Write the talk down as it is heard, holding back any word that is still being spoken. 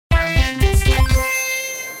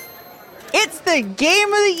It's the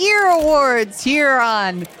Game of the Year Awards here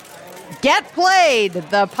on Get Played,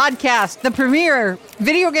 the podcast, the premier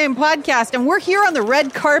video game podcast, and we're here on the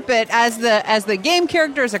red carpet as the game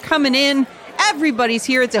characters are coming in. Everybody's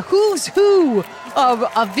here. It's a who's who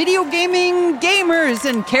of video gaming gamers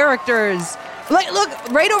and characters. Look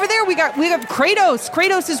right over there. We got Kratos.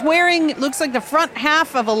 Kratos is wearing, it looks like the front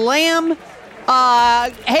half of a lamb.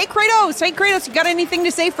 Hey Kratos, you got anything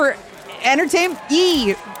to say for entertainment?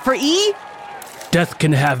 For E? Death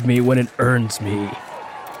can have me when it earns me.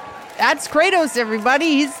 That's Kratos,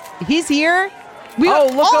 everybody. He's here.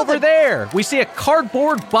 Look over there. We see a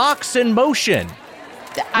cardboard box in motion.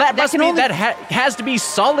 That has to be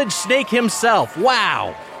Solid Snake himself.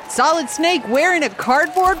 Wow. Solid Snake wearing a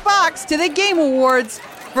cardboard box to the Game Awards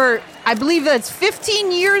for, I believe that's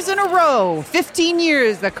 15 years in a row. 15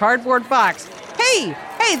 years, the cardboard box. Hey,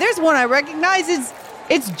 there's one I recognize.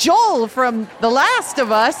 It's Joel from The Last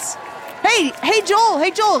of Us. Hey, Joel,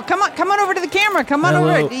 come on over to the camera. Come on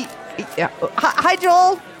Hello. over. Hi,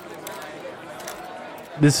 Joel.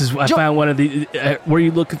 I found one of the. Were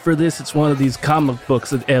you looking for this? It's one of these comic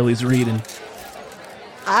books that Ellie's reading.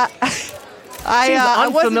 I'm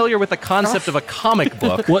unfamiliar with the concept of a comic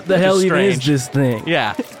book. What the hell even is this thing?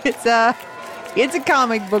 Yeah. It's a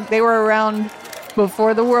comic book. They were around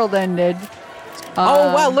before the world ended.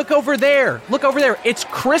 Wow, look over there. It's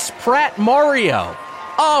Chris Pratt Mario.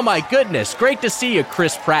 Oh my goodness. Great to see you,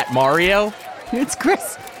 Chris Pratt Mario. It's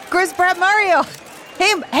Chris Pratt Mario.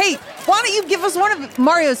 Hey, why don't you give us one of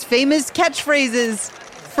Mario's famous catchphrases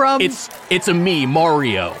from... It's a me,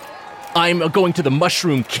 Mario. I'm going to the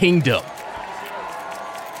Mushroom Kingdom.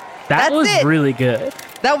 That was really good.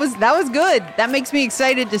 That was good. That makes me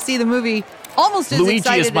excited to see the movie. Almost as Luigi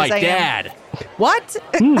excited is my as I dad. am. What?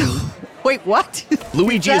 Wait, what?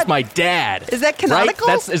 Luigi is my dad. Is that canonical?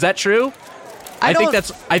 Right? Is that true?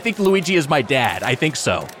 I think Luigi is my dad. I think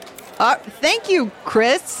so. Thank you,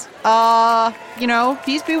 Chris.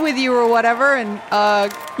 Peace be with you or whatever. And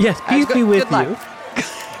yes, peace be with you.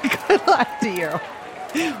 Good luck to you.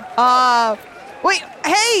 Wait,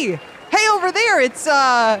 hey, over there. It's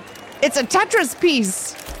a Tetris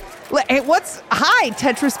piece. Hey, hi,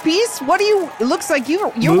 Tetris piece? What do you... It looks like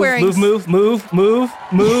you're wearing... Move.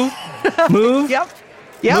 Yep.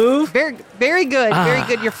 Move. Very, very good. Very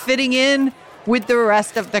good. You're fitting in with the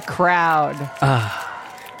rest of the crowd.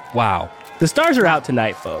 Wow. The stars are out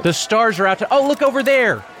tonight, folks. The stars are out. Oh, look over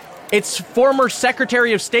there. It's former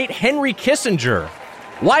Secretary of State Henry Kissinger.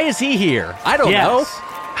 Why is he here? I don't know.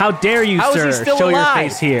 How dare you, How sir, is he still show alive? your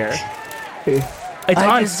face here. It's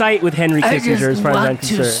on site with Henry Kissinger, as far as I'm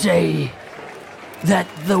concerned. I just want to say that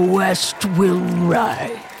the West will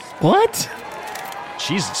rise. What?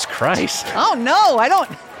 Jesus Christ. Oh, no, I don't...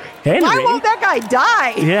 Henry? Why won't that guy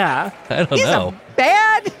die? Yeah. I don't know.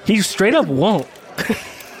 Bad... He straight up won't.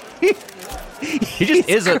 He just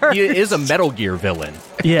is a Metal Gear villain.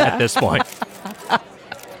 Yeah. At this point.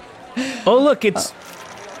 Oh, look, it's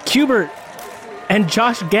Qbert and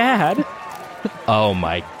Josh Gad. Oh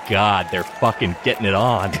my God, they're fucking getting it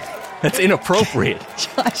on. That's inappropriate.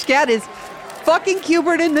 Josh Gad is fucking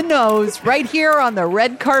Qbert in the nose right here on the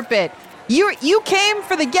red carpet. You came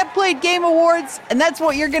for the Get Played Game Awards, and that's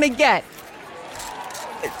what you're gonna get.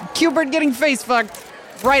 Qbert getting face fucked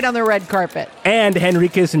right on the red carpet. And Henry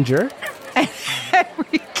Kissinger.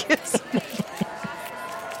 Henry Kissinger.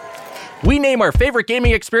 We name our favorite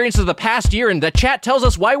gaming experiences of the past year, and the chat tells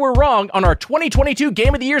us why we're wrong on our 2022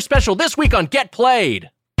 Game of the Year special this week on Get Played.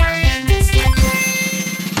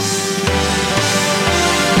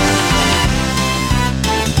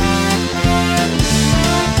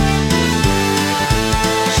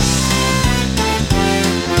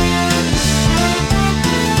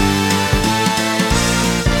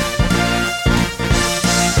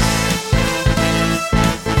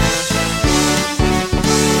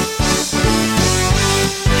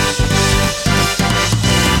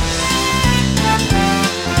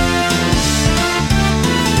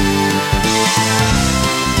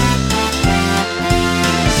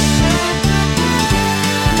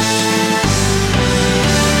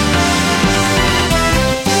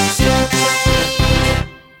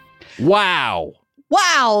 Wow.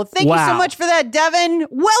 Thank you so much for that, Devin.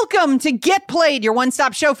 Welcome to Get Played, your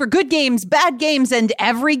one-stop show for good games, bad games, and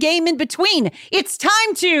every game in between. It's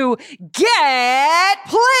time to Get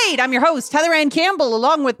Played. I'm your host, Heather Ann Campbell,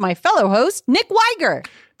 along with my fellow host, Nick Weiger.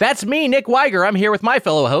 That's me, Nick Weiger. I'm here with my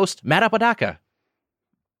fellow host, Matt Apodaca.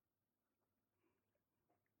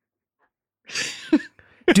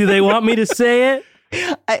 Do they want me to say it?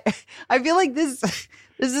 I feel like this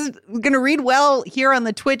This is going to read well here on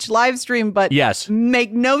the Twitch live stream, but yes,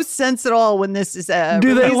 make no sense at all when this is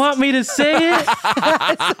Do they want me to say it?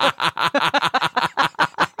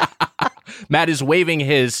 Matt is waving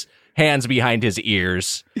his hands behind his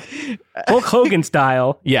ears. Hulk Hogan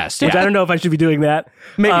style. Yes. Which I don't know if I should be doing that.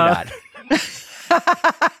 Maybe not.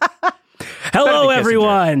 Hello,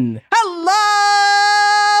 everyone.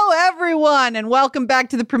 Hello, everyone, and welcome back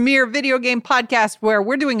to the Premier Video Game Podcast, where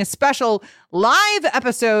we're doing a special live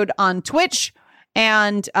episode on Twitch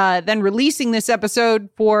and then releasing this episode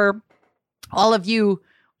for all of you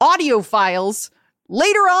audiophiles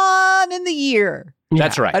later on in the year.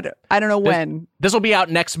 That's right. I don't know when. This will be out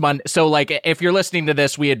next Monday. So, like, if you're listening to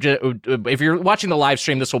this, if you're watching the live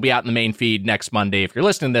stream, this will be out in the main feed next Monday. If you're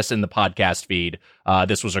listening to this in the podcast feed,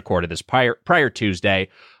 this was recorded this prior Tuesday.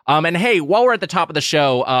 And hey, while we're at the top of the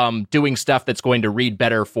show, doing stuff that's going to read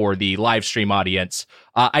better for the live stream audience,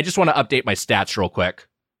 I just want to update my stats real quick.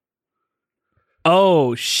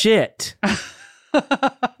 Oh, shit.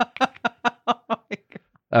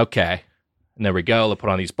 Okay. And there we go. Let's put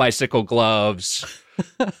on these bicycle gloves.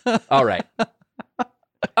 All right.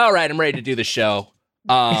 I'm ready to do the show.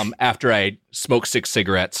 After I smoke 6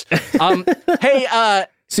 cigarettes. Hey,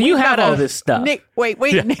 so you have all this stuff. Nick, wait,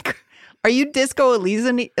 yeah. Nick, are you Disco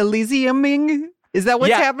Elysiuming? Is that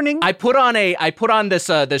what's happening? I put on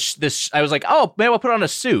this. I was like, oh, maybe I'll put on a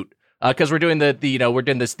suit because we're doing these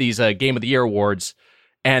Game of the Year awards.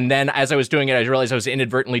 And then as I was doing it, I realized I was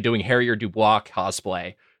inadvertently doing Harrier Dubois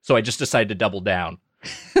cosplay. So I just decided to double down.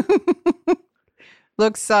 It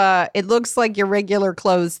looks like your regular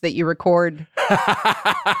clothes that you record.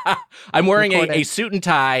 I'm wearing a suit and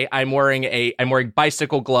tie. I'm wearing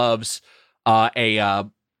bicycle gloves, a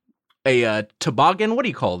toboggan. What do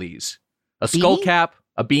you call these? A skull cap,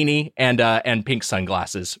 a beanie, and pink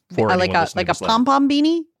sunglasses for like a pom pom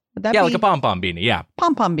beanie. Would that be? Like a pom pom beanie. Yeah,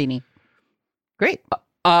 pom pom beanie. Great.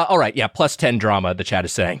 All right. Yeah, plus 10 drama. The chat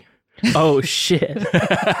is saying. Oh shit.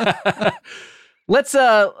 Let's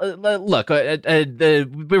look.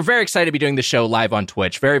 We're very excited to be doing the show live on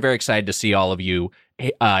Twitch. Very, very excited to see all of you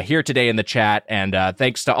here today in the chat. And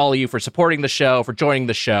thanks to all of you for supporting the show, for joining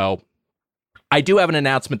the show. I do have an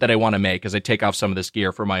announcement that I want to make as I take off some of this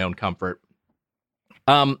gear for my own comfort.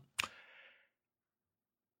 And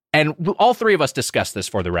all three of us discussed this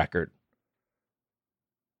for the record.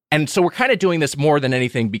 And so we're kind of doing this more than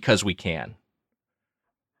anything because we can.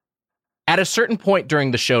 At a certain point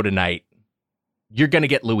during the show tonight, you're going to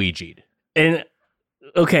get Luigi'd. And,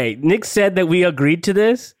 okay, Nick said that we agreed to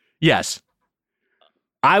this? Yes.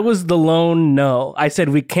 I was the lone no. I said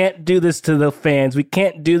we can't do this to the fans. We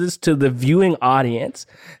can't do this to the viewing audience.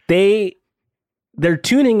 They're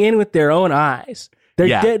tuning in with their own eyes.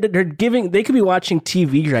 They're giving. They could be watching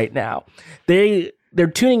TV right now. They're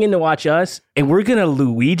tuning in to watch us, and we're going to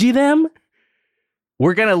Luigi them?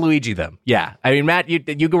 We're going to Luigi them. Yeah. I mean, Matt,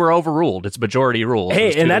 you were overruled. It's majority rules.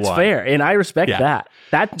 Hey, and that's fair. And I respect that.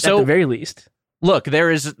 At the very least. Look, there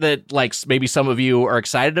is that, like, maybe some of you are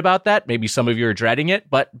excited about that. Maybe some of you are dreading it.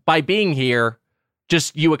 But by being here,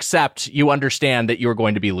 just you understand that you're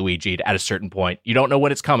going to be Luigi'd at a certain point. You don't know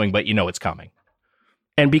when it's coming, but you know it's coming.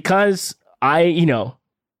 And because I,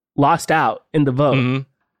 lost out in the vote,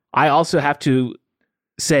 I also have to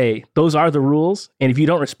say those are the rules, and if you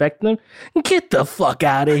don't respect them, get the fuck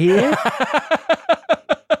out of here.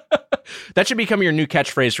 That should become your new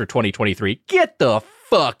catchphrase for 2023. Get the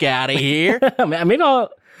fuck out of here. Maybe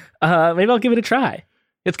I'll give it a try.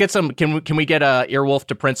 Let's get some. Can we get Earwolf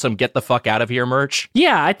to print some "Get the fuck out of here" merch?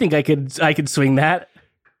 Yeah, I think I could swing that.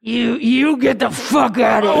 You get the fuck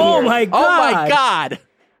out of here. Oh my god. Oh my god.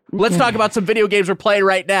 Let's talk about some video games we're playing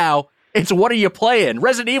right now. It's What Are You Playing?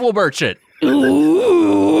 Resident Evil Merchant.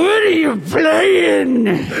 Ooh, what are you playing?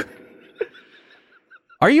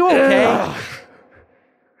 Are you okay?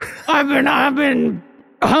 I've been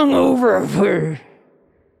hungover for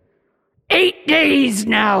 8 days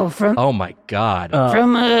now from. Oh my god.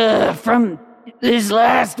 From this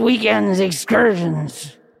last weekend's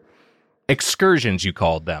excursions. Excursions, you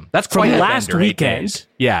called them. That's From quite last vendor, 8 weekend. days.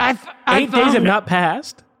 Yeah. 8 days have not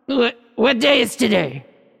passed. What day is today?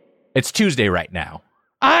 It's Tuesday right now.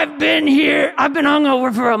 I've been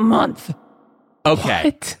hungover for a month.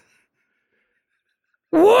 Okay.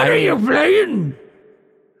 What are you playing?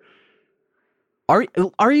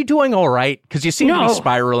 Are you doing all right? Because you seem to be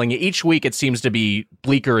spiraling. Each week it seems to be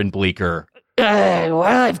bleaker and bleaker. Well,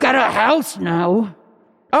 I've got a house now.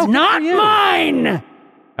 It's not mine.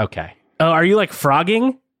 Okay. Oh, are you like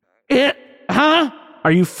frogging? Huh?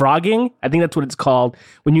 Are you frogging? I think that's what it's called.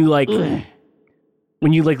 When you live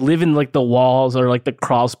in like the walls or like the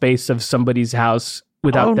crawl space of somebody's house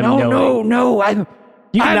without them knowing. No.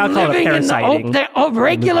 You can now I'm call it living in parasiting. the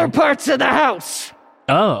regular parts of the house.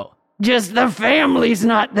 Oh. Just the family's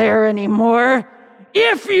not there anymore.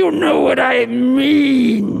 If you know what I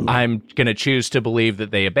mean. I'm going to choose to believe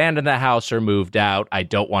that they abandoned the house or moved out. I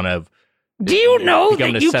don't want to Do you know become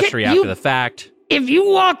an that you accessory can, after the fact. if you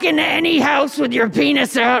walk into any house with your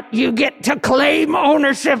penis out, you get to claim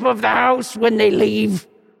ownership of the house when they leave?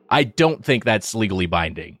 I don't think that's legally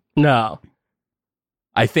binding. No.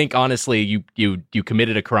 I think honestly, you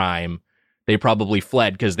committed a crime. They probably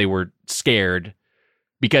fled because they were scared.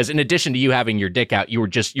 Because in addition to you having your dick out, you're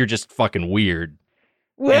just fucking weird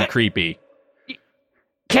and creepy.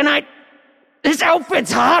 Can I? This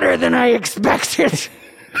outfit's hotter than I expected.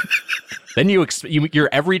 Then your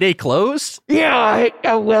everyday clothes? Yeah,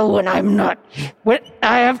 well, when I'm not. When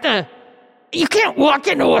I have to. You can't walk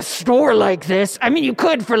into a store like this. I mean, you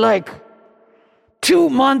could for like 2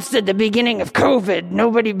 months at the beginning of COVID.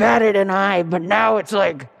 Nobody batted an eye, but now it's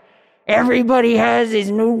like everybody has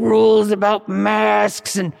these new rules about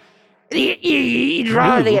masks, and you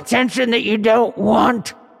draw the attention that you don't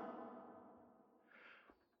want.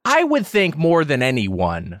 I would think more than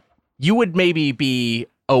anyone, you would maybe be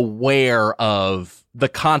aware of the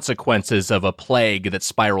consequences of a plague that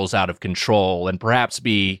spirals out of control and perhaps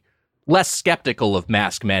be less skeptical of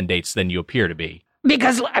mask mandates than you appear to be.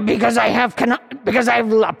 Because I have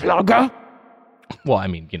La Plaga. Well, I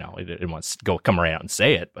mean, it didn't want to come around and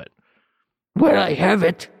say it, but Well, I have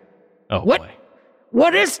it. oh What? boy.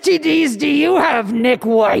 What STDs do you have, Nick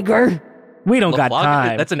Weiger? We don't got LaFlaga?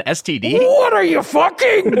 time. That's an STD? What are you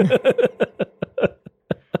fucking?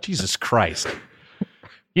 Jesus Christ.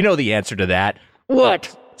 You know the answer to that.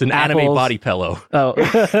 What? It's an anime Apples. body pillow. Oh.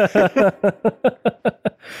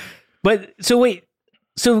 But so wait.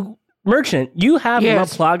 So Merchant, you have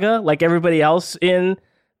Yes. La Plaga like everybody else in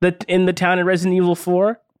the town in Resident Evil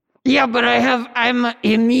 4? Yeah, but I'm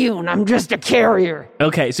immune. I'm just a carrier.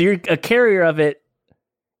 Okay, so you're a carrier of it.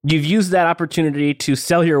 You've used that opportunity to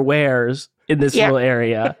sell your wares in this Yeah. little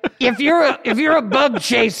area. If you're a bug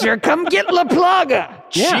chaser, come get La Plaga.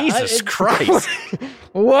 Yeah, Jesus Christ.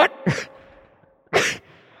 What?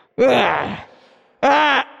 What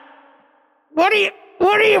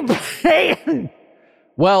are you playing?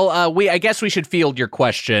 Well, I guess we should field your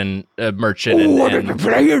question, Merchant, What are you and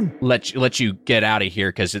playing? let you get out of here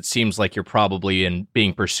because it seems like you're probably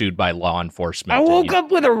being pursued by law enforcement. I woke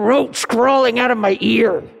up with a roach crawling out of my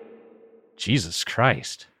ear. Jesus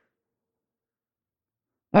Christ.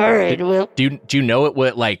 All right, well, Do you know it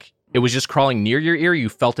would it was just crawling near your ear? You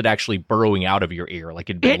felt it actually burrowing out of your ear, like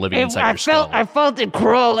it'd been living inside your skull. I felt it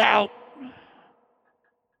crawl out.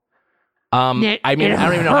 I mean, it I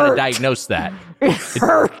don't even know how to hurt. diagnose that. It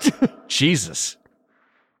hurt. Jesus.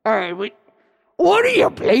 All right, what are you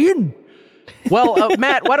playing? Well,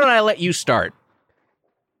 Matt, why don't I let you start?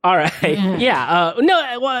 All right. Yeah.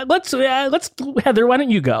 No. Well, let's Heather. Why don't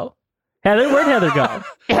you go? Heather, where'd Heather go?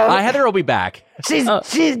 Heather will be back.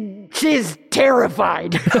 She's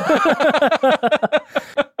terrified.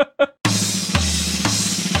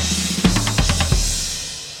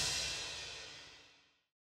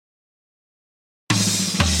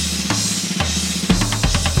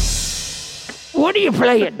 What are you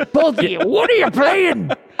playing? Both of you. What are you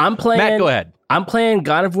playing? I'm playing. Matt, go ahead. I'm playing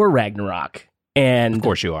God of War Ragnarok, and Of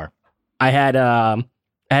course you are. I had a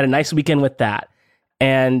nice weekend with that,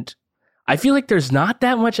 and I feel like there's not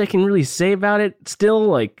that much I can really say about it still,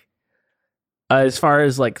 like as far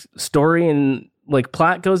as like story and like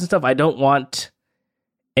plot goes and stuff. I don't want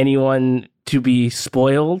anyone to be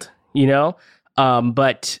spoiled,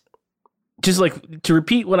 but just like to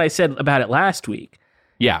repeat what I said about it last week,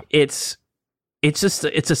 Yeah. it's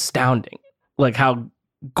astounding, like how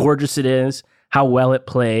gorgeous it is, how well it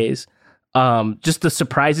plays. Just the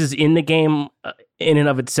surprises in the game in and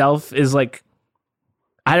of itself is like,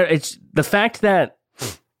 it's the fact that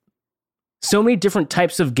so many different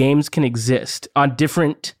types of games can exist on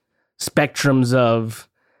different spectrums of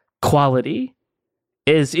quality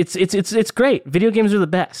it's great. Video games are the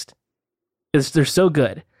best. They're so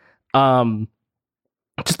good.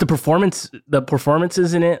 Just the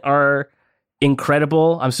performances in it are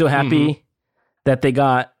incredible. I'm so happy that they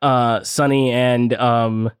got Sonny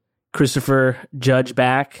and Christopher Judge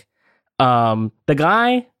back. There's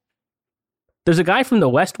a guy from The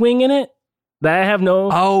West Wing in it that I have no.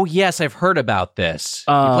 Oh, yes, I've heard about this.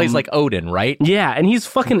 He plays like Odin, right? Yeah, and he's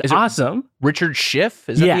fucking Is it- awesome. Richard Schiff?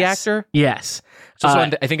 Is that the Yes. actor? Yes, So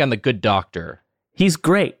I think on The Good Doctor. he's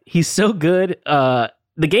great. He's so good.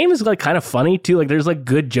 The game is like kind of funny too. Like there's like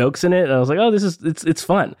good jokes in it. And I was like, oh, it's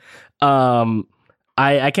fun. I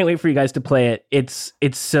can't wait for you guys to play it. It's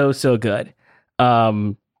so good.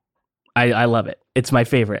 I love it. It's my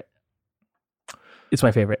favorite. It's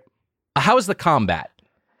my favorite. How is the combat?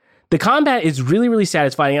 The combat is really, really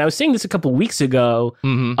satisfying. And I was saying this a couple weeks ago.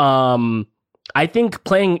 Mm-hmm. I think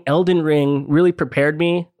playing Elden Ring really prepared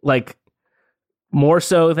me, like, more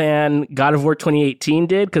so than God of War 2018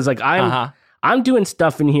 did. Because, like, I'm doing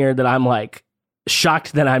stuff in here that I'm, like,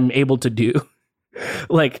 shocked that I'm able to do.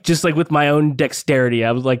 Like, just like with my own dexterity,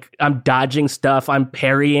 I was like, I'm dodging stuff, I'm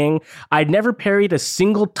parrying. I'd never parried a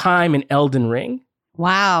single time in Elden Ring.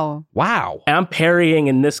 Wow. And I'm parrying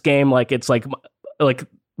in this game like it's like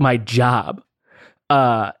my job.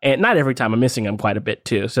 And not every time I'm missing them quite a bit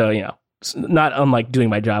too. So, you know, it's not unlike doing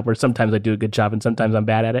my job where sometimes I do a good job and sometimes I'm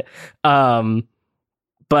bad at it.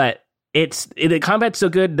 But the combat's so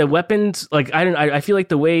good. The weapons, like, I feel like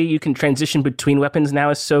the way you can transition between weapons now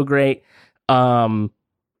is so great. The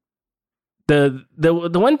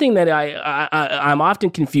one thing that I'm often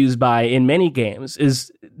confused by in many games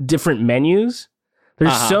is different menus.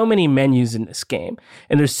 There's so many menus in this game,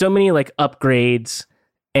 and there's so many like upgrades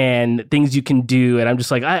and things you can do, and I'm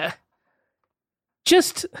just like,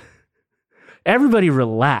 everybody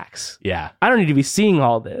relax. Yeah, I don't need to be seeing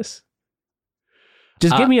all this.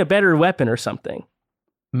 Just give me a better weapon or something.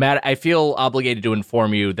 Matt, I feel obligated to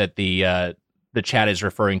inform you that the chat is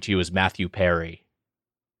referring to you as Matthew Perry.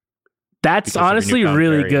 That's honestly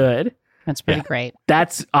really good. That's pretty great.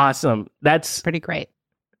 That's awesome. That's pretty great.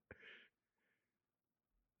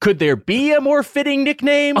 Could there be a more fitting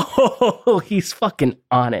nickname? Oh, he's fucking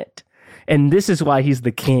on it. And this is why he's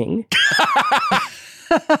the king.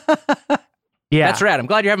 Yeah. That's rad. I'm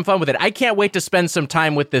glad you're having fun with it. I can't wait to spend some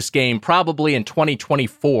time with this game, probably in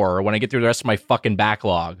 2024 when I get through the rest of my fucking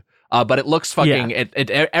backlog. But it looks fucking.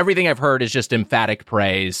 Yeah. Everything I've heard is just emphatic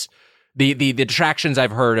praise. The detractions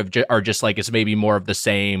I've heard are just like it's maybe more of the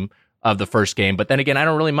same of the first game. But then again, I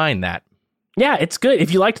don't really mind that. Yeah, it's good.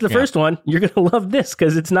 If you liked the first one, you're gonna love this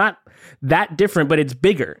because it's not that different, but it's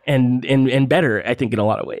bigger and better. I think in a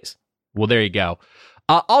lot of ways. Well, there you go.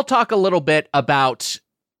 I'll talk a little bit about,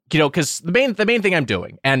 you know, because the main thing I'm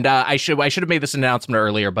doing, and I should have made this announcement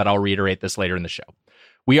earlier, but I'll reiterate this later in the show.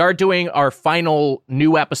 We are doing our final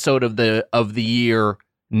new episode of the year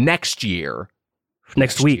next year.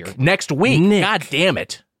 Next week. Nick. God damn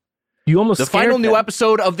it. You almost The final new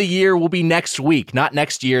episode of the year will be next week, not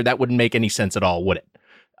next year. That wouldn't make any sense at all, would it?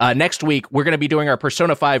 Next week, we're going to be doing our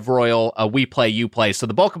Persona 5 Royal, We Play, You Play. So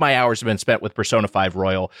the bulk of my hours have been spent with Persona 5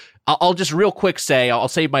 Royal. I'll just real quick say, I'll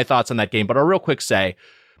save my thoughts on that game, but I'll real quick say,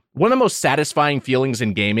 one of the most satisfying feelings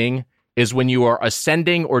in gaming is when you are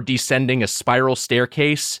ascending or descending a spiral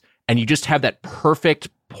staircase and you just have that perfect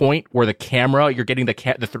point where the camera, you're getting the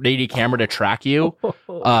 3D camera to track you.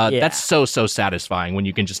 That's so satisfying when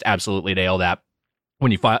you can just absolutely nail that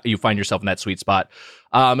when you find yourself in that sweet spot.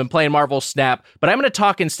 I'm playing Marvel Snap, but I'm going to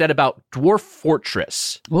talk instead about Dwarf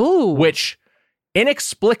Fortress, which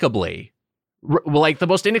inexplicably, like the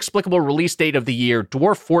most inexplicable release date of the year,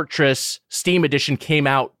 Dwarf Fortress Steam Edition came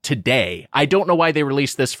out today. I don't know why they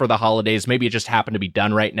released this for the holidays. Maybe it just happened to be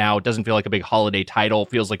done right now. It doesn't feel like a big holiday title. It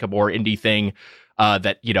feels like a more indie thing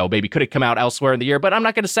that, you know, maybe could have come out elsewhere in the year, but I'm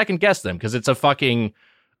not going to second guess them because it's a fucking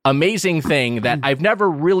amazing thing that I've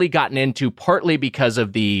never really gotten into, partly because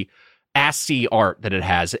of the ASCII art that it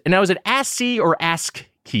has. And now, is it ASCII or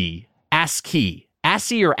ASCII? ASCII.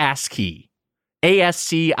 ASCII or ASCII?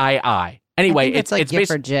 ASCII. Anyway, it's like GIF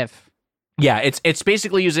or GIF. Yeah, it's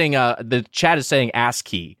basically using the chat is saying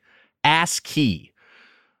ASCII. ASCII.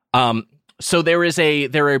 So there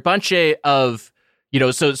are a bunch of, you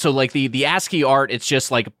know, so like the ASCII art, it's just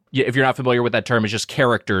like, if you're not familiar with that term, it's just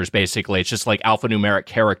characters, basically. It's just like alphanumeric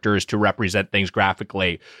characters to represent things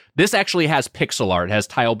graphically. This actually has pixel art, has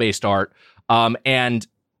tile-based art. And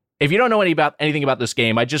if you don't know anything about this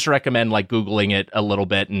game, I just recommend like Googling it a little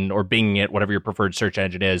bit or Binging it, whatever your preferred search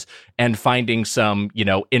engine is, and finding some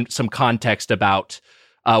context about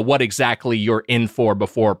what exactly you're in for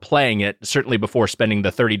before playing it, certainly before spending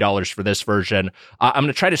the $30 for this version. I'm going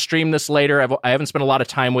to try to stream this later. I haven't spent a lot of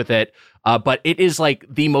time with it, but it is like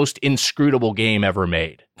the most inscrutable game ever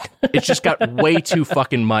made. It's just got way too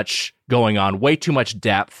fucking much going on, way too much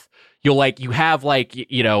depth. You have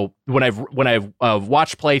when I've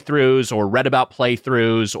watched playthroughs or read about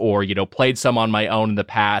playthroughs or, you know, played some on my own in the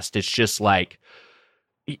past, it's just like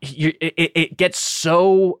it gets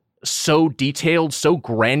so detailed, so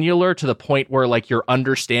granular to the point where like you're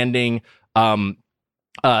understanding,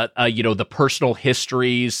 the personal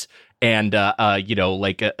histories and,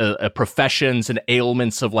 professions and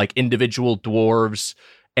ailments of like individual dwarves.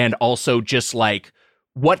 And also just like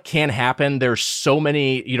what can happen. There's so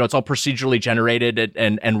many, it's all procedurally generated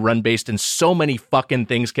and run based, and so many fucking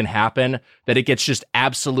things can happen that it gets just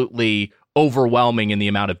absolutely overwhelming in the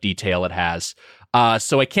amount of detail it has.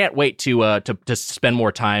 So I can't wait to spend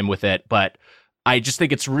more time with it, but I just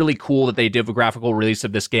think it's really cool that they did a graphical release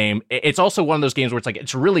of this game. It's also one of those games where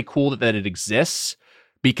it's really cool that it exists,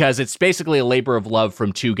 because it's basically a labor of love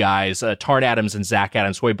from two guys, Tarn Adams and Zach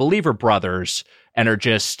Adams, who I believe are brothers and are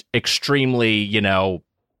just extremely, have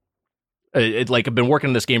been working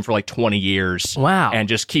on this game for 20 years. Wow. And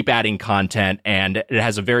just keep adding content. And it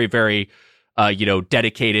has a very, very,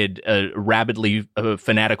 dedicated, rabidly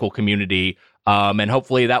fanatical community. And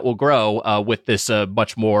hopefully that will grow with this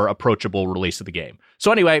much more approachable release of the game.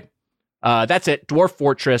 So anyway, that's it. Dwarf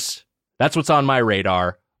Fortress. That's what's on my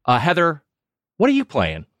radar. Heather, what are you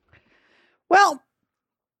playing? Well,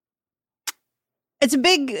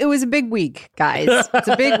 it was a big week, guys. It's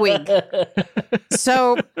a big week.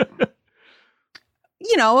 So,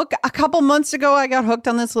 a couple months ago, I got hooked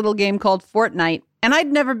on this little game called Fortnite, and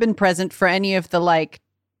I'd never been present for any of the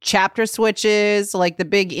chapter switches, the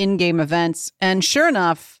big in-game events. And sure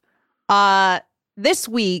enough, this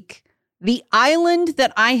week, the island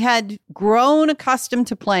that I had grown accustomed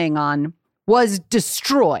to playing on was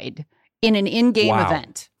destroyed in an in-game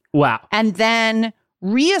event. Wow. And then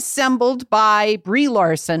reassembled by Brie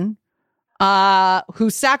Larson, who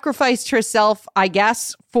sacrificed herself, I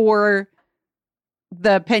guess, for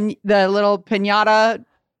the little pinata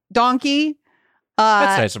donkey.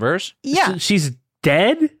 That's nice of hers. Yeah. She's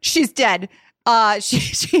dead? She's dead.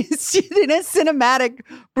 She's in a cinematic.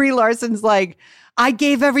 Brie Larson's I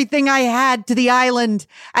gave everything I had to the island,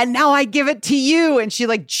 and now I give it to you. And she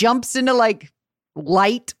jumps into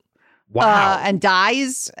light. Wow. And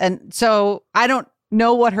dies. And so I don't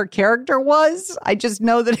know what her character was. I just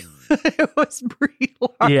know that it was Brie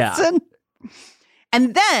Larson. Yeah.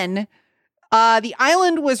 And then the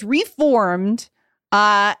island was reformed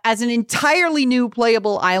as an entirely new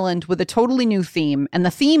playable island with a totally new theme. And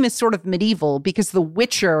the theme is sort of medieval, because the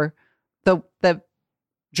Witcher, the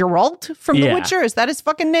Geralt from The Witcher, is that his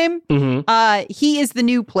fucking name? Mm-hmm. He is the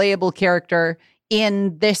new playable character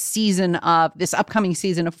in this upcoming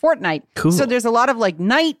season of Fortnite. Cool. So there's a lot of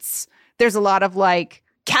knights. There's a lot of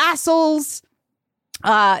castles.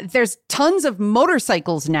 There's tons of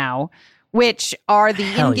motorcycles now, which are the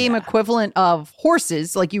in-game equivalent of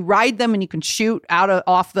horses. You ride them and you can shoot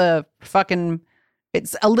off the fucking.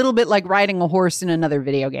 It's a little bit like riding a horse in another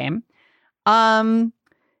video game. And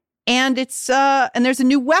it's and there's a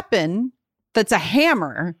new weapon that's a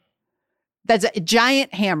hammer. That's a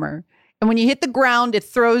giant hammer. And when you hit the ground, it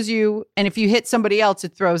throws you. And if you hit somebody else,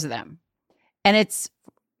 it throws them. And it's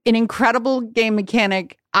an incredible game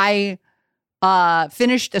mechanic. I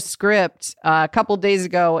finished a script a couple days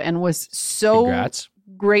ago and was so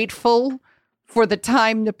grateful for the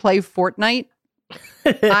time to play Fortnite.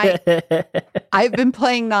 I've been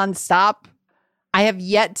playing nonstop. I have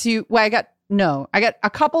yet to. Well, I got a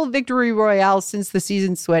couple of victory royales since the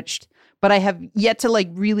season switched. But I have yet to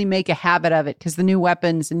really really make a habit of it, because the new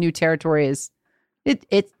weapons and new territory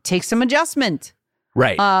it takes some adjustment.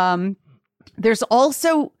 Right. There's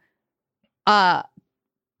also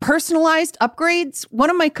personalized upgrades.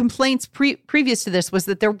 One of my complaints previous to this was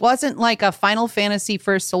that there wasn't a Final Fantasy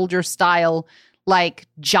First Soldier style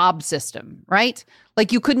job system, right?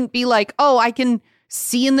 You couldn't be oh, I can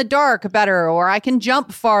see in the dark better, or I can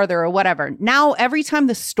jump farther, or whatever. Now, every time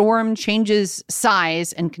the storm changes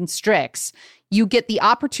size and constricts, you get the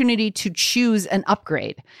opportunity to choose an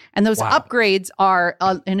upgrade. And those upgrades are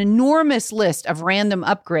an enormous list of random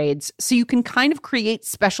upgrades. So you can kind of create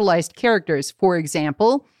specialized characters. For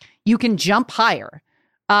example, you can jump higher.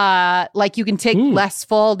 You can take less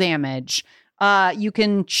fall damage. You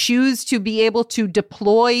can choose to be able to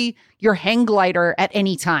deploy your hang glider at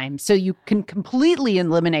any time, so you can completely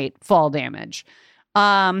eliminate fall damage.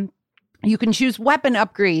 You can choose weapon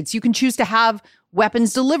upgrades. You can choose to have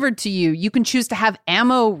weapons delivered to you. You can choose to have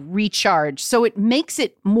ammo recharge. So it makes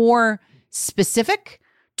it more specific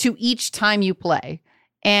to each time you play.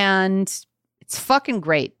 And it's fucking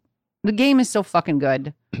great. The game is so fucking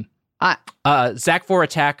good. Zach 4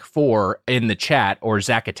 Attack 4 in the chat, or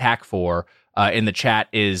Zach Attack 4 in the chat,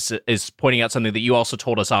 is pointing out something that you also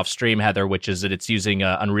told us off stream, Heather, which is that it's using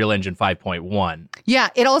Unreal Engine 5.1. Yeah,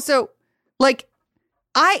 it also,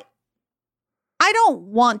 I don't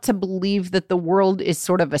want to believe that the world is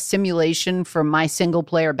sort of a simulation for my single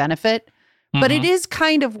player benefit, but it is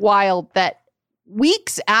kind of wild that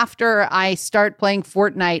weeks after I start playing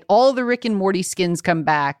Fortnite, all the Rick and Morty skins come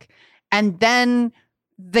back, and then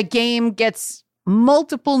the game gets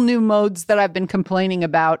multiple new modes that I've been complaining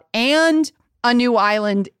about, and a new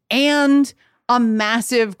island and a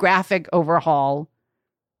massive graphic overhaul.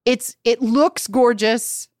 It looks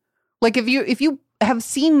gorgeous. Like if you have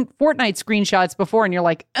seen Fortnite screenshots before and you're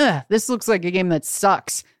like, this looks like a game that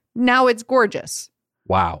sucks. Now it's gorgeous.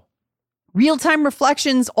 Wow. Real-time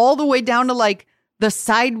reflections all the way down to like the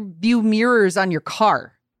side view mirrors on your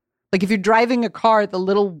car. Like if you're driving a car, the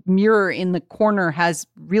little mirror in the corner has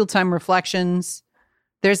real-time reflections.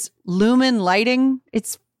 There's lumen lighting.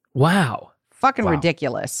 It's Wow. fucking Wow.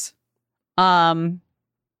 ridiculous.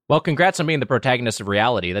 Well, congrats on being the protagonist of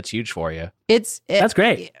reality. That's huge for you. That's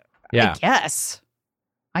great. Yeah.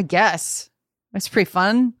 I guess. It's pretty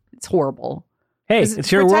fun. It's horrible. Hey, 'Cause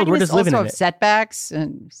it's your world. We're just protagonists living also in have it. setbacks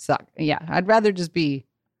and suck. Yeah, I'd rather just be.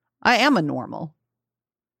 I am a normal.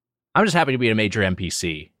 I'm just happy to be a major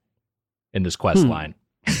NPC in this quest line.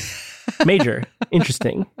 Major.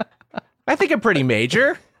 Interesting. I think I'm pretty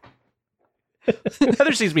major.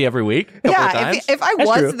 Heather sees me every week. a couple of Yeah, times. if I That's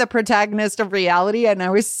was true. the protagonist of reality and I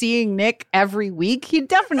was seeing Nick every week, he'd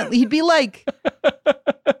be like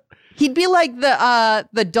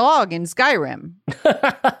the dog in Skyrim.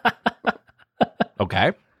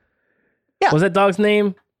 Okay. Yeah. Was that dog's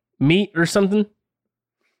name Meat or something?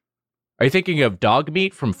 Are you thinking of dog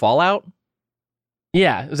meat from Fallout?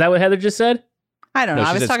 Yeah. Is that what Heather just said? I don't No, know.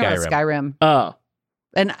 I she was said talking about Skyrim. Oh.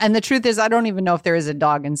 And the truth is I don't even know if there is a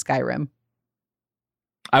dog in Skyrim.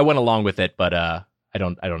 I went along with it, but I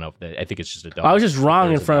don't know if I think it's just a dog. I was just wrong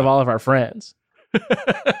in There's a front of dog. all of our friends.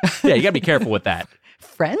 Yeah, you gotta be careful with that.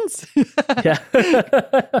 Friends? Yeah.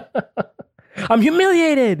 I'm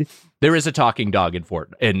humiliated. There is a talking dog in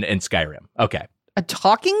Skyrim. Okay. A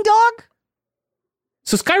talking dog?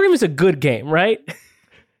 So Skyrim is a good game, right?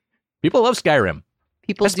 People love Skyrim.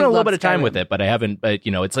 People I spent a do little love bit of time Skyrim. with it, but I haven't. But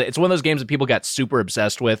it's one of those games that people got super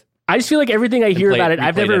obsessed with. I just feel like everything I and hear played- about it,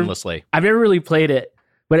 replayed endlessly. I've never really played it,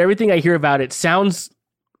 but everything I hear about it sounds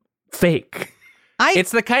fake.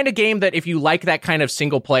 It's the kind of game that if you like that kind of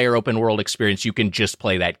single player open world experience, you can just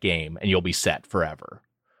play that game and you'll be set forever.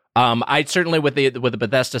 I certainly with the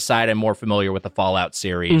Bethesda side, I'm more familiar with the Fallout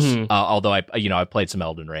series. Mhm. Although I played some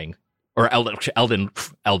Elden Ring or Elden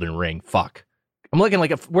Ring. Fuck, we're looking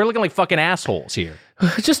like fucking assholes here.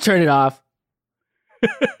 Just turn it off.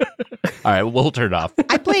 All right, we'll turn it off.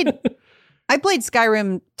 I played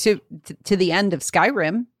Skyrim to the end of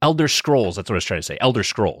Skyrim. Elder Scrolls. That's what I was trying to say. Elder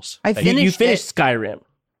Scrolls. I Thank you. finished You finished Skyrim.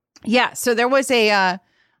 Yeah, so there was a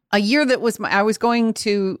year that was I was going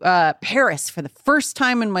to Paris for the first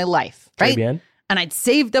time in my life, right? Très bien. And I'd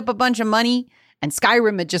saved up a bunch of money, and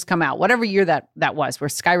Skyrim had just come out, whatever year that was, where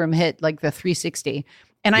Skyrim hit like the 360.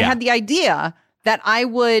 And I Yeah. had the idea that I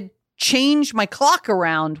would change my clock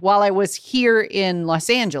around while I was here in Los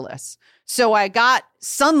Angeles. So I got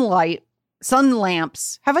sun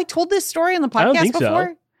lamps. Have I told this story on the I don't podcast think so. before? I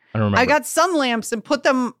don't remember. I got sun lamps and put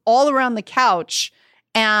them all around the couch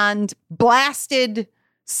and blasted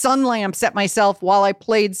sun lamps at myself while I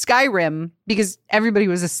played Skyrim because everybody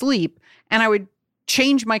was asleep. And I would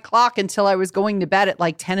change my clock until I was going to bed at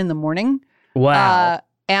like 10 in the morning. Wow.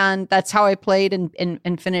 And that's how I played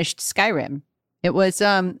and finished Skyrim. It was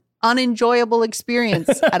unenjoyable experience.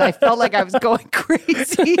 And I felt like I was going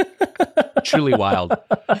crazy. Truly wild.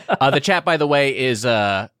 The chat, by the way, is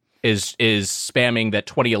spamming that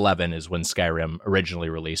 2011 is when Skyrim originally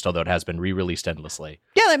released, although it has been re-released endlessly,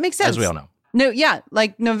 Yeah, that makes sense. as we all know. No, yeah,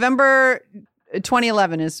 like November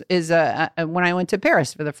 2011 is when I went to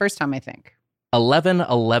Paris for the first time, I think.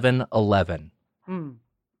 11/11/11.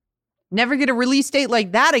 Never get a release date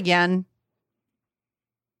like that again.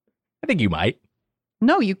 I think you might.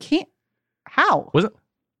 No, you can't. How? Was it?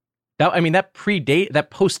 That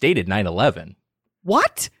post-dated 9/11.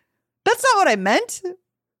 What? That's not what I meant.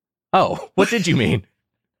 Oh, what did you mean?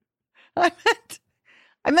 I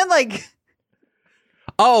meant like,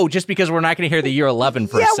 Oh, just because we're not going to hear the year 11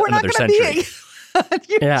 for we're not another going to century. be.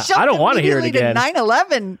 You Yeah, jumped I don't wanna hear it immediately to again.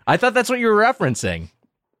 9/11. I thought that's what you were referencing.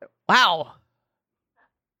 Wow.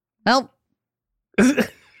 Well,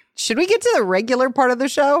 should we get to the regular part of the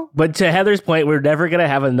show? But to Heather's point, we're never going to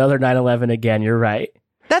have another 9/11 again. You're right.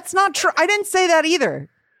 That's not true. I didn't say that either.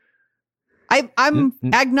 I'm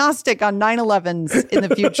agnostic on 9/11s in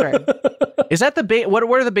the future. Is that the big? What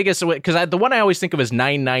are the biggest? Because the one I always think of is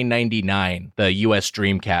 9/9/99, the U.S.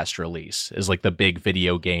 Dreamcast release, is like the big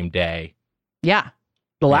video game day. Yeah.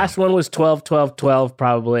 The last one was 12/12/12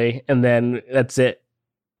 probably, and then that's it.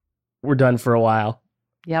 We're done for a while.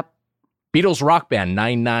 Yep. Beatles Rock Band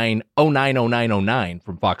 99090909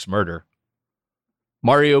 from Fox Murder.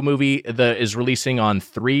 Mario movie is releasing on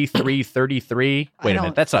 3/3/33. Wait a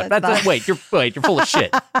minute, that's wait, you're full of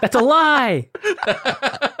shit. That's a lie.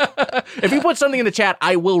 If you put something in the chat,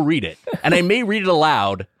 I will read it, and I may read it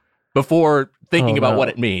aloud before thinking about what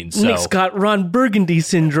it means. So. Nick's got Ron Burgundy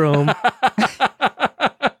syndrome.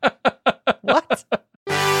 What?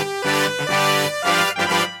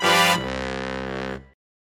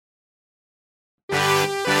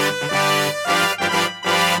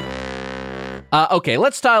 Okay,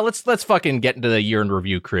 let's fucking get into the year in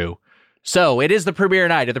review crew. So it is the premiere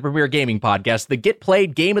night of the Premier Gaming Podcast, the Get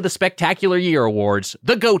Played Game of the Spectacular Year Awards,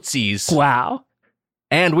 the Goatsies. Wow.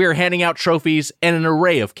 And we're handing out trophies in an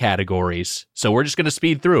array of categories. So we're just going to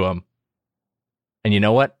speed through them. And you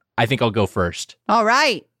know what? I think I'll go first. All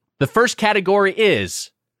right. The first category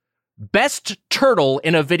is Best Turtle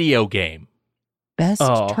in a Video Game. Best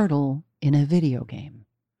turtle in a video game.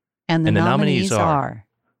 And the nominees are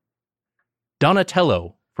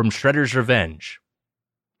Donatello from Shredder's Revenge.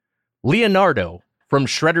 Leonardo from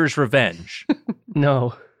Shredder's Revenge.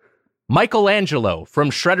 No. Michelangelo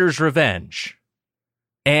from Shredder's Revenge.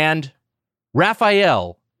 And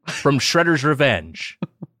Raphael from Shredder's Revenge.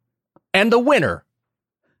 And the winner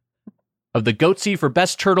of the Goatsie for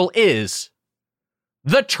Best Turtle is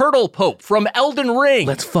the Turtle Pope from Elden Ring.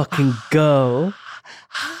 Let's fucking go.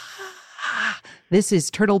 This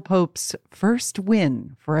is Turtle Pope's first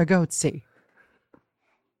win for a Goatsie.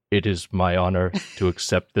 It is my honor to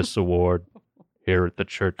accept this award here at the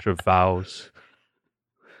Church of Vows.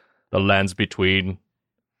 The lands between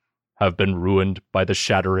have been ruined by the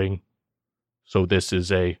shattering, so this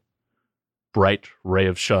is a bright ray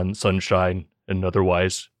of sunshine in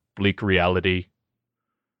otherwise bleak reality.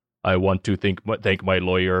 I want to thank my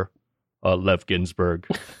lawyer, Lev Ginsburg.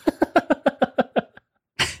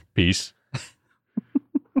 Peace.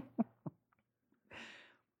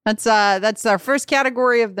 That's our first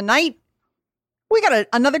category of the night. We got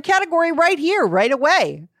another category right here, right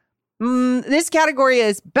away. This category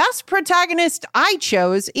is Best Protagonist I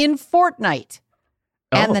Chose in Fortnite.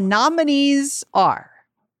 And the nominees are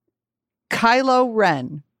Kylo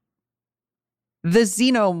Ren, the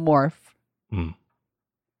Xenomorph,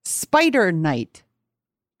 Spider Knight,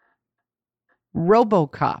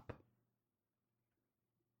 RoboCop.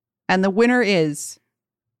 And the winner is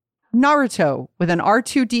Naruto with an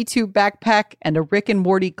R2-D2 backpack and a Rick and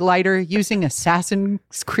Morty glider using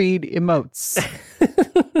Assassin's Creed emotes.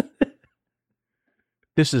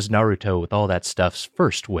 This is Naruto with all that stuff's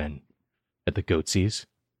first win at the Goatsies.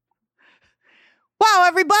 Wow,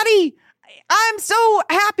 everybody! I'm so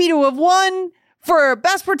happy to have won for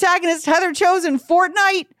Best Protagonist Heather chose in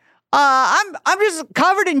Fortnite. I'm just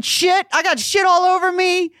covered in shit. I got shit all over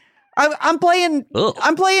me. I'm playing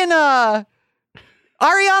Ariana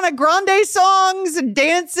Grande songs and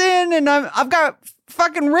dancing, and I've got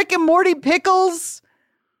fucking Rick and Morty pickles.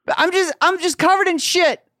 I'm just covered in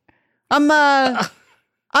shit. I'm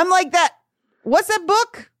like that. What's that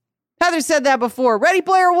book? Heather said that before. Ready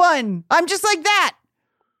Player One. I'm just like that.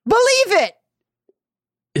 Believe it.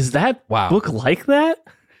 Is that book like that?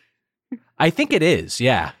 I think it is,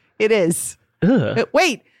 yeah. It is.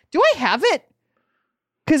 Wait, do I have it?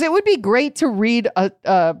 Because it would be great to read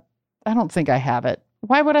I don't think I have it.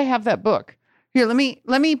 Why would I have that book? Here, let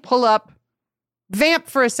me pull up Vamp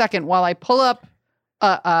for a second while I pull up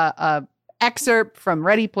a excerpt from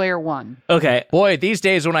Ready Player One. Okay. Boy, these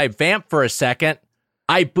days when I vamp for a second,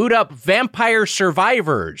 I boot up Vampire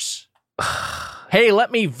Survivors. Hey,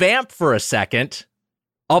 let me vamp for a second.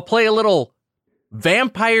 I'll play a little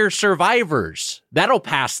Vampire Survivors. That'll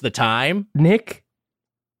pass the time. Nick,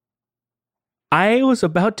 I was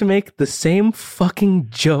about to make the same fucking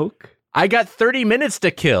joke. I got 30 minutes to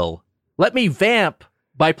kill. Let me vamp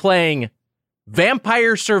by playing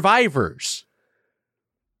Vampire Survivors.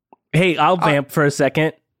 Hey, I'll vamp for a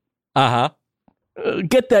second.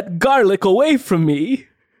 Get that garlic away from me.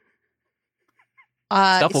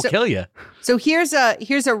 Stuff will kill you. So here's a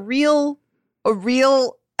real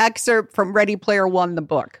excerpt from Ready Player One, the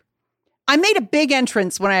book. I made a big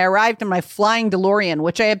entrance when I arrived in my flying DeLorean,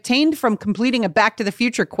 which I obtained from completing a Back to the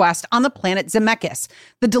Future quest on the planet Zemeckis.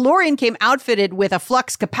 The DeLorean came outfitted with a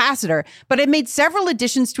flux capacitor, but I made several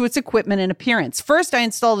additions to its equipment and appearance. First, I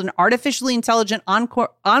installed an artificially intelligent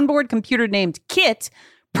onboard computer named Kit,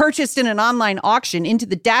 purchased in an online auction, into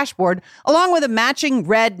the dashboard, along with a matching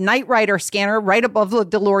red Knight Rider scanner right above the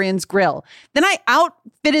DeLorean's grill. Then I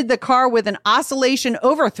outfitted the car with an oscillation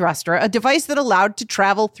overthruster, a device that allowed to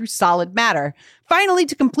travel through solid matter. Finally,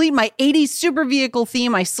 to complete my 80s super vehicle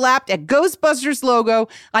theme, I slapped a Ghostbusters logo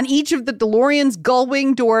on each of the DeLorean's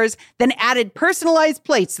gull-wing doors, then added personalized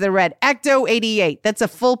plates that read Ecto 88. That's a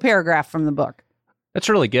full paragraph from the book. That's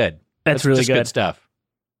really good. That's really just good stuff.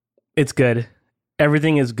 It's good.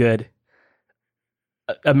 Everything is good.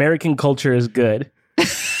 American culture is good.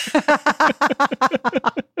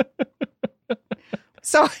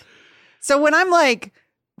 So when I'm like,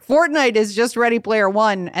 Fortnite is just Ready Player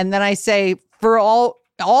One, and then I say, for all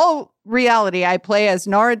reality, I play as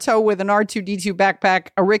Naruto with an R2-D2 backpack,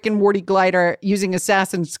 a Rick and Morty glider using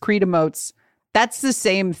Assassin's Creed emotes. That's the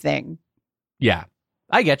same thing. Yeah,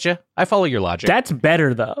 I get you. I follow your logic. That's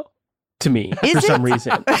better, though, to me, for some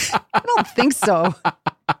reason. I don't think so.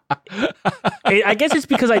 I guess it's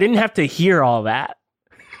because I didn't have to hear all that.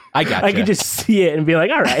 I got you. I could just see it and be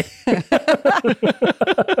like, all right.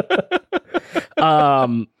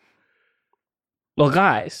 Well,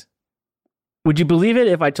 guys, would you believe it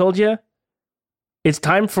if I told you it's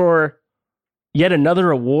time for yet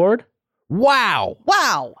another award? Wow.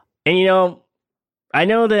 And, you know, I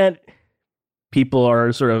know that people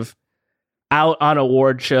are sort of out on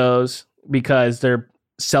award shows because they're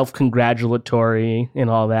self-congratulatory and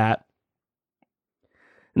all that.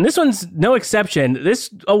 And this one's no exception.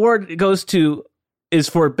 This award is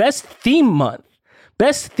for Best Theme Month.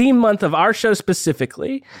 Best Theme Month of our show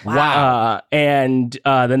specifically. Wow. And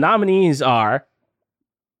the nominees are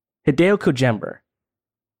Hideo Kojimbo,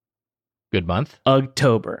 Good month.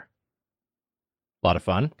 October, A lot of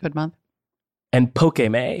fun. Good month. and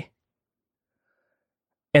Pokemon.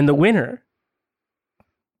 And the winner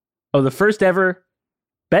of the first ever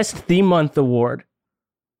Best Theme Month award,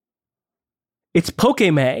 it's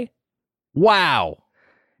Pokemon. Wow.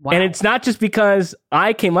 And it's not just because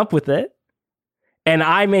I came up with it and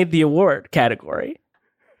I made the award category.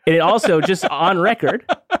 And it also, just on record,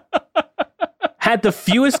 had the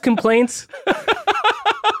fewest complaints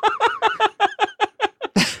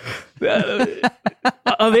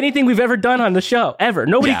of anything we've ever done on the show, ever.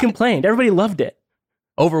 Nobody complained. Everybody loved it.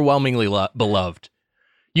 Overwhelmingly beloved.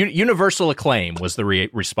 Universal acclaim was the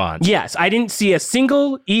response. Yes, I didn't see a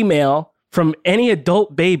single email from any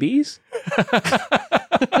adult babies.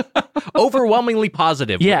 Overwhelmingly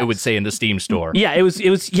positive, Yes. it would say in the Steam store. Yeah, it was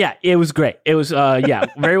great. It was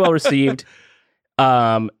very well received.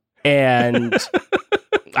 And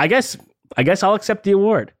I guess I'll accept the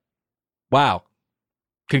award. Wow.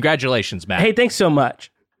 Congratulations, Matt. Hey, thanks so much.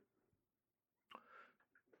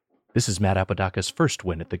 This is Matt Apodaca's first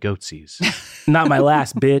win at the Goatsies. Not my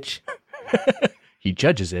last, bitch. He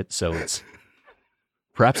judges it, so it's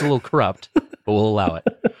perhaps a little corrupt, but we'll allow it.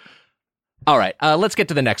 All right, let's get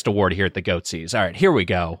to the next award here at the Goatsies. All right, here we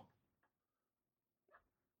go.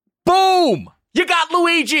 Boom! You got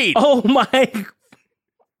Luigi! Oh my.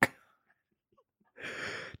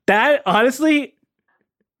 That, honestly,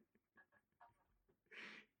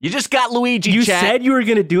 You just got Luigi, you chat. said you were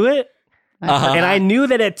going to do it, Uh-huh. and I knew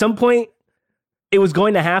that at some point it was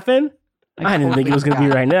going to happen. I didn't think it was going to be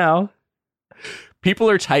right now. People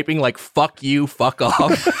are typing like, fuck you, fuck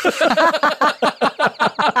off.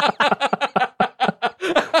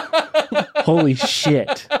 Holy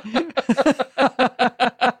shit.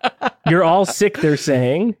 You're all sick, they're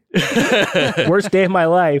saying. Worst day of my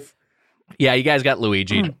life. Yeah, you guys got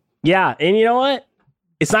Luigi. Yeah, and you know what?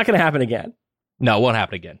 It's not going to happen again. No, it won't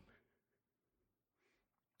happen again.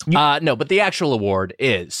 No, but the actual award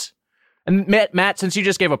is... And Matt, since you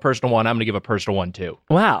just gave a personal one, I'm going to give a personal one too.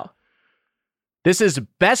 Wow. This is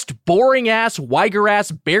Best Boring-Ass,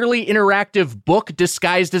 Weiger-Ass, Barely Interactive Book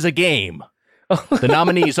Disguised as a Game. The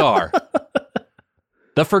nominees are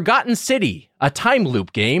The Forgotten City, a time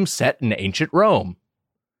loop game set in ancient Rome.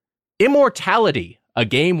 Immortality, a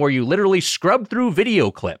game where you literally scrub through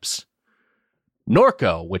video clips.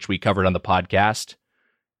 Norco, which we covered on the podcast.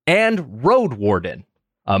 And Road Warden,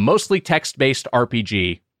 a mostly text-based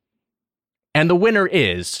RPG. And the winner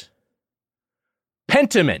is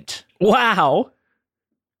Pentiment. Wow.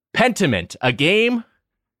 Pentiment, a game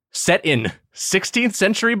set in 16th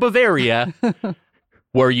century Bavaria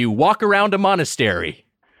where you walk around a monastery.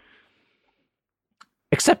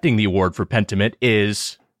 Accepting the award for Pentiment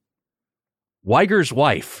is Weiger's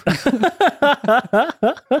wife.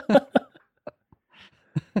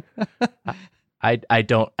 I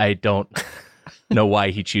don't know why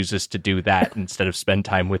he chooses to do that instead of spend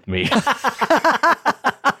time with me.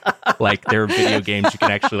 Like, there are video games you can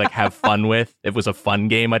actually like have fun with. If it was a fun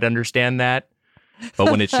game, I'd understand that. But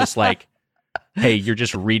when it's just like, hey, you're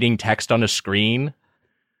just reading text on a screen,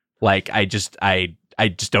 like I just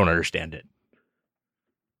don't understand it.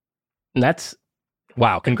 And that's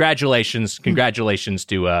Wow. Congratulations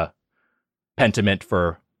to Pentiment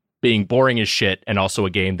for being boring as shit and also a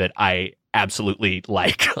game that I absolutely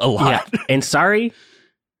like a lot. yeah. And sorry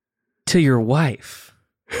to your wife.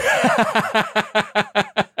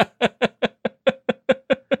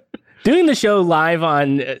 the show live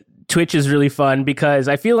on Twitch is really fun because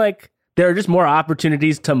I feel like there are just more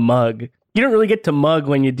opportunities to mug. You don't really get to mug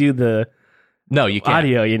when you do the No, you can't.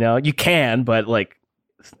 audio, you know? You can, but like,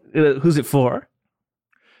 who's it for?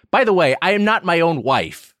 By the way, I am not my own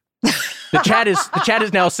wife. The chat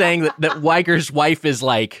is now saying that Weiger's wife is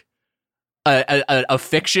like a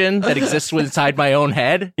fiction that exists inside my own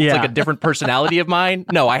head. It's Yeah. like a different personality of mine.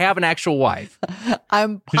 No, I have an actual wife.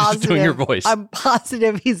 I'm You're positive. just doing your voice. I'm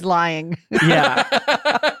positive he's lying. Yeah.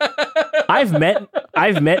 I've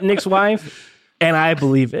met Nick's wife, and I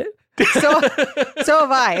believe it. So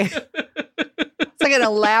have I. It's like an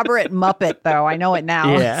elaborate Muppet, though. I know it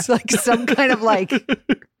now. Yeah. It's like some kind of like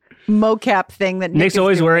mocap thing that Nick Nick's is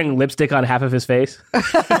always doing. wearing lipstick on half of his face.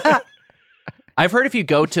 I've heard if you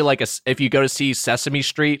go to see Sesame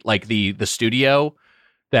Street, like the studio,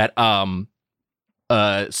 that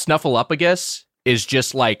Snuffleupagus is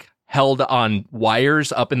just like held on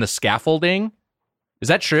wires up in the scaffolding. Is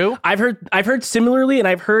that true? I've heard similarly, and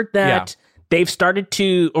I've heard that they've started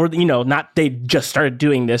to, or not they just started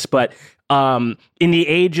doing this, but in the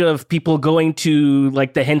age of people going to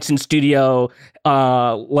like the Henson Studio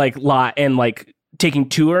like lot and like taking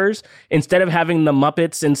tours, instead of having the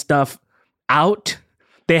Muppets and stuff out,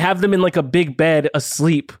 they have them in like a big bed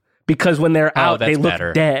asleep because when they're out, they that's look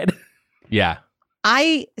better. dead. Yeah.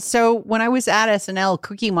 So when I was at SNL,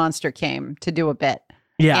 Cookie Monster came to do a bit.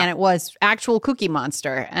 Yeah. And it was actual Cookie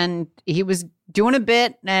Monster. And he was doing a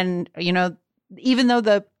bit. And, even though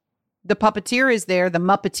the puppeteer is there, the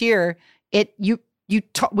Muppeteer,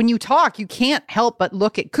 when you talk, you can't help but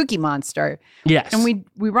look at Cookie Monster. Yes. And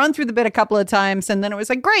we run through the bit a couple of times. And then it was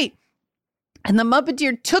like, great. And the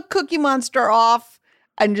Muppeteer took Cookie Monster off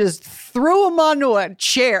and just threw him onto a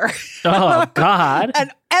chair. Oh, God.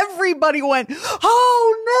 And everybody went,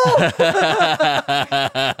 oh, no.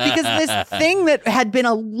 Because this thing that had been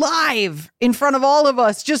alive in front of all of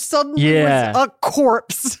us just suddenly was a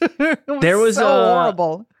corpse. It was so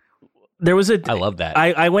horrible. There was I love that.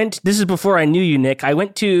 I went, this is before I knew you, Nick. I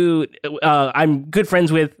went to, I'm good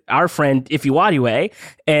friends with our friend Ifiwadiwe,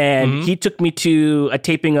 and he took me to a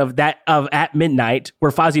taping of At Midnight,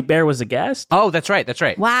 where Fozzie Bear was a guest. Oh, that's right. That's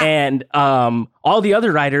right. Wow. And all the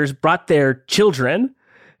other writers brought their children.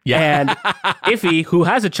 Yeah. And Iffy, who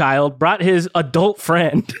has a child, brought his adult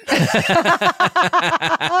friend.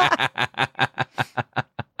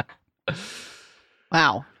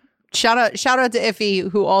 Wow. Shout out to Iffy,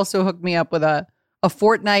 who also hooked me up with a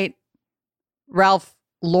Fortnite Ralph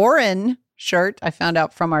Lauren shirt. I found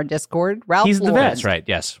out from our Discord. Ralph He's the Lauren. best. That's right.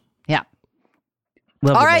 Yes. Yeah.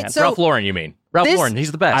 Love All the right, man. so Ralph Lauren, you mean? Ralph this- Lauren,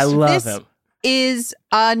 he's the best. I love this him. is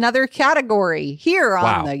another category here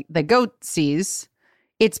on Wow. the Goatsies.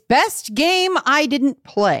 It's Best Game I Didn't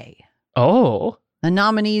Play. Oh. The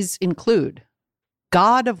nominees include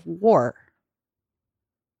God of War,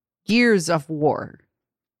 Gears of War,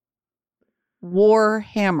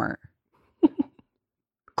 Warhammer,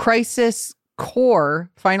 Crisis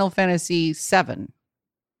Core, Final Fantasy VII.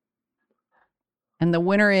 And the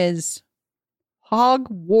winner is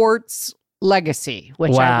Hogwarts Legacy,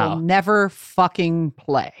 which I Wow. will never fucking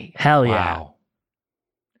play. Hell yeah. Wow.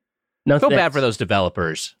 No Feel bad thanks. for those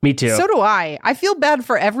developers. Me too. So do I. I feel bad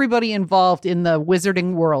for everybody involved in the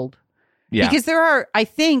wizarding world. Yeah. Because there are, I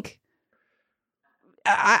think,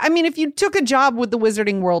 I mean, if you took a job with the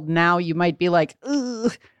wizarding world now, you might be like,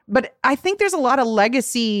 ugh. But I think there's a lot of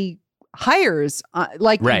legacy hires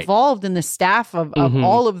Right. involved in the staff of Mhm.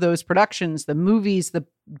 all of those productions, the movies, the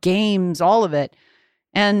games, all of it.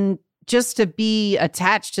 And just to be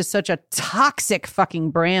attached to such a toxic fucking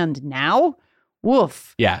brand now,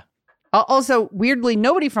 woof. yeah. Also, weirdly,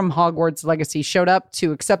 nobody from Hogwarts Legacy showed up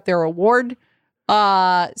to accept their award.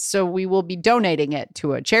 So we will be donating it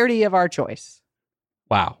to a charity of our choice.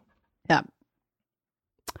 Wow. Yeah.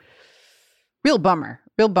 Real bummer.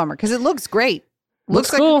 Because it looks great.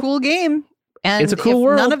 Looks like cool. a cool game. And It's a cool if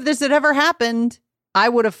world. none of this had ever happened, I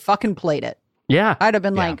would have fucking played it. Yeah. I'd have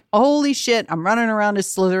been Yeah. like, holy shit, I'm running around as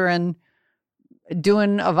Slytherin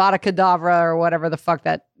doing Avada Kedavra or whatever the fuck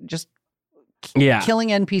that just Yeah. killing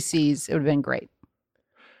NPCs. It would have been great.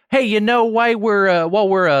 Hey, while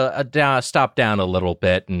we're stopped down a little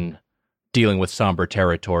bit and dealing with somber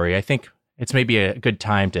territory, I think it's maybe a good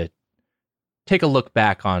time to take a look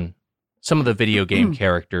back on some of the video game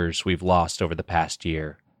characters we've lost over the past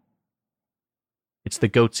year. It's the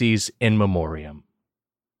Goatsies in memoriam.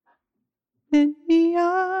 In the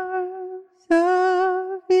arms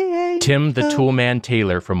of the Tim the Toolman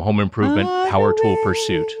Taylor from Home Improvement Power Tool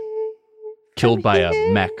Pursuit, killed by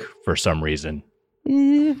a mech for some reason.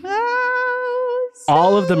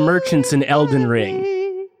 All of the merchants in Elden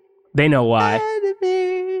Ring. They know why.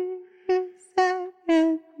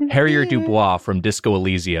 Harrier Dubois from Disco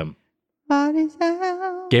Elysium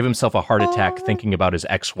gave himself a heart attack thinking about his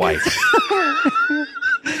ex-wife.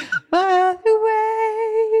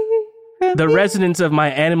 The residents of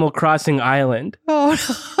my Animal Crossing island.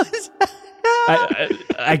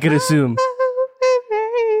 I could assume.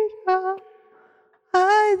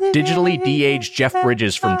 Digitally de-aged Jeff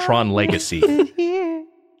Bridges from Tron Legacy,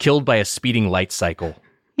 killed by a speeding light cycle.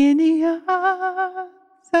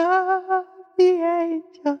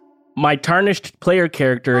 My tarnished player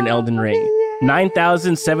character in Elden Ring,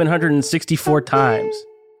 9,764 times.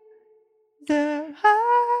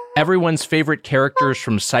 Everyone's favorite characters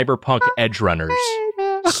from Cyberpunk Edgerunners,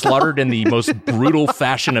 slaughtered in the most brutal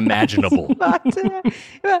fashion imaginable.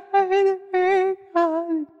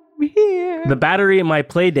 The battery in my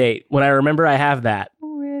play date, when I remember I have that.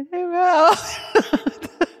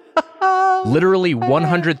 Literally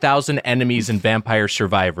 100,000 enemies and vampire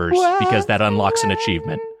survivors, because that unlocks an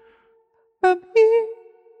achievement.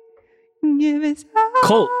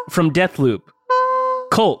 Colt from Deathloop.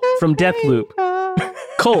 Colt from Deathloop.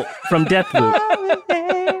 Colt from Deathloop.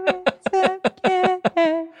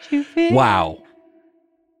 Wow.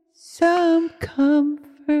 Some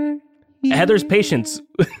comfort. Heather's patience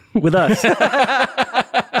with us.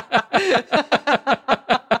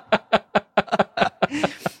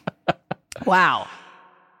 Wow.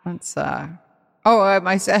 That's am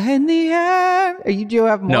I in the air? You do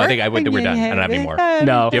have more? No, I think we're done. I don't have any more. Do you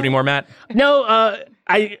No. have any more, Matt? No,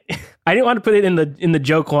 I didn't want to put it in the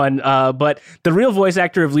joke one, but the real voice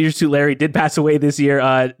actor of Leisure Suit Larry did pass away this year.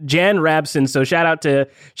 Jan Rabson. So shout out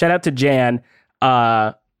to Jan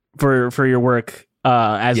for your work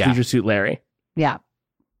as Leisure Suit Larry. Yeah.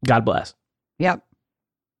 God bless. Yep.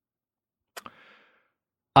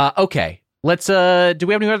 Okay. Let's do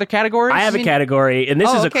we have any other categories? I have a category, and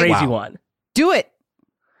this is a crazy one. Do it.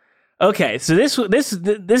 Okay, so this is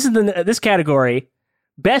this category: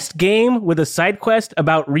 best game with a side quest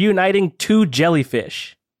about reuniting two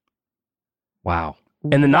jellyfish. Wow.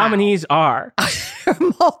 And the nominees are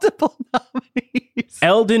multiple nominees.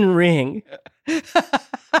 Elden Ring,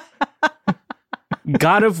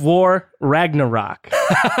 God of War Ragnarok.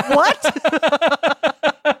 What?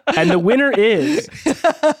 And the winner is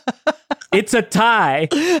it's a tie.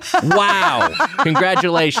 Wow.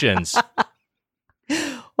 Congratulations.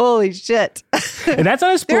 Holy shit. And that's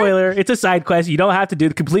not a spoiler. It's a side quest. You don't have to do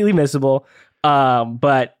it, completely missable.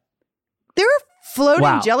 But there are floating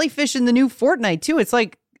Wow. jellyfish in the new Fortnite too. It's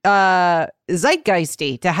like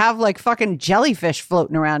zeitgeisty to have like fucking jellyfish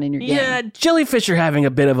floating around in your game. yeah, jellyfish are having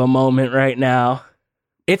a bit of a moment right now.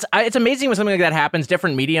 It's amazing when something like that happens,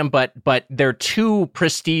 different medium, but there are two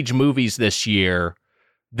prestige movies this year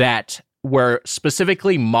that where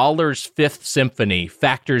specifically Mahler's Fifth Symphony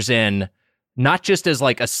factors in not just as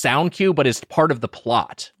like a sound cue, but as part of the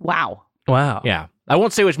plot. Wow. Wow. Yeah. I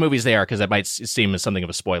won't say which movies they are because that might seem as something of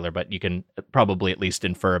a spoiler, but you can probably at least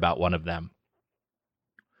infer about one of them.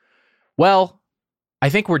 Well, I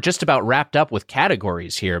think we're just about wrapped up with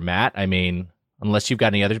categories here, Matt. I mean, unless you've got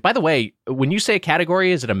any others. By the way, when you say a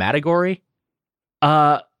category, is it a matagory?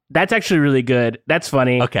 That's actually really good. That's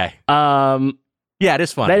funny. Okay. Yeah, it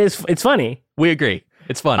is funny. It's funny. We agree.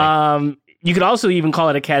 It's funny. You could also even call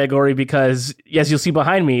it a category because, as you'll see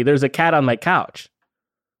behind me, there's a cat on my couch.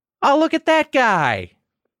 Oh, look at that guy.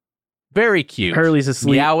 Very cute. Hurley's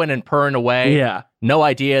asleep. Meowing and purring away. Yeah. No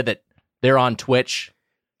idea that they're on Twitch.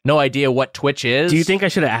 No idea what Twitch is. Do you think I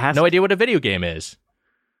should have asked? No idea what a video game is.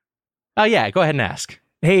 Oh, yeah. Go ahead and ask.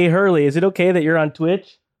 Hey, Hurley, is it okay that you're on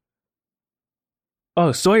Twitch?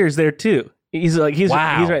 Oh, Sawyer's there too. He's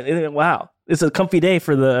Wow. right. Wow. It's a comfy day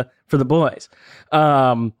for the boys.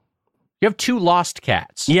 You have two lost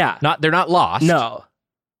cats. Yeah. They're not lost. No.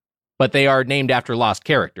 But they are named after lost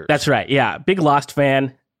characters. That's right. Yeah. Big Lost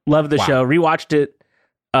fan. Love the show. Rewatched it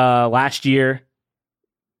last year.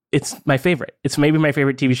 It's my favorite. It's maybe my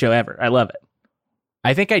favorite TV show ever. I love it.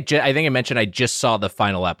 I think I mentioned I just saw the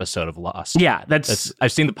final episode of Lost. Yeah,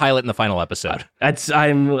 I've seen the pilot and the final episode.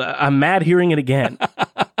 I'm mad hearing it again.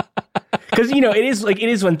 Because it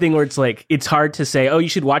is one thing where it's like it's hard to say, oh, you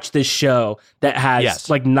should watch this show that has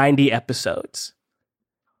like 90 episodes.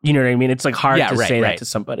 You know what I mean? It's like hard to say that to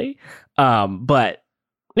somebody. But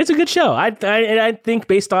it's a good show. I think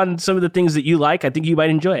based on some of the things that you like, I think you might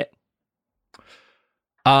enjoy it.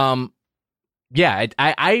 Yeah.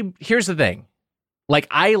 I here's the thing. Like,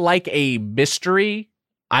 I like a mystery.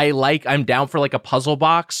 I'm down for like a puzzle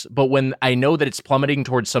box, but when I know that it's plummeting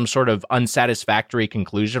towards some sort of unsatisfactory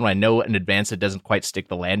conclusion, when I know in advance it doesn't quite stick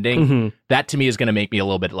the landing, that to me is going to make me a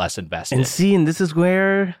little bit less invested. And this is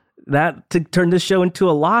where not to turn the show into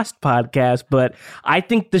a Lost podcast, but I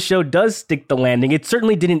think the show does stick the landing. It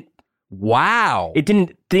certainly didn't. Wow. It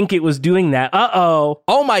didn't think it was doing that. Uh-oh.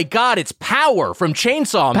 Oh my God, it's Power from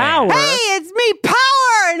Chainsaw Man. Power? Hey, it's me,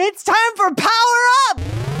 Power, and it's time for Power Up,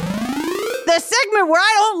 the segment where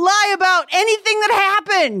I don't lie about anything that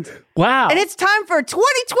happened. Wow. And it's time for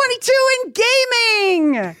 2022 in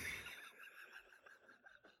gaming.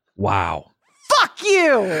 Wow. Fuck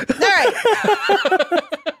you. All right.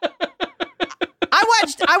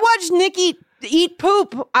 I watched Nick eat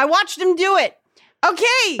poop. I watched him do it.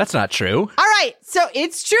 Okay. That's not true. All right. So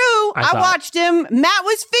it's true. I watched him. Matt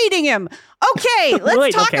was feeding him. Okay.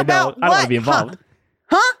 Let's talk about I don't want to be involved.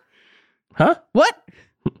 Huh? What?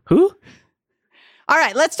 Who? All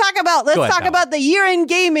right. Let's talk about the year in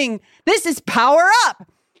gaming. This is Power Up.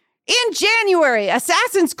 In January,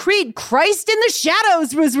 Assassin's Creed Christ in the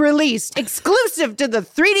Shadows was released, exclusive to the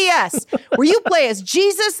 3DS, where you play as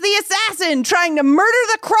Jesus the Assassin trying to murder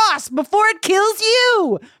the cross before it kills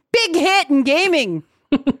you. Big hit in gaming.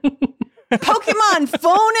 Pokemon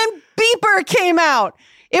Phone and Beeper came out.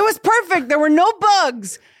 It was perfect. There were no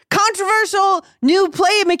bugs. Controversial new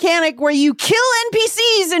play mechanic where you kill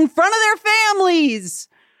NPCs in front of their families.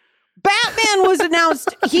 Batman was announced.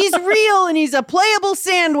 He's real and he's a playable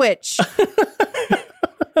sandwich.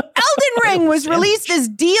 Elden Ring was released as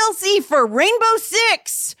DLC for Rainbow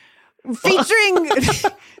Six, featuring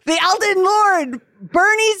the Elden Lord,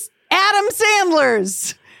 Bernie's Adam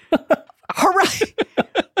Sandler's. Horizon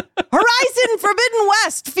Forbidden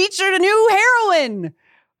West featured a new heroine.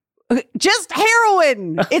 Just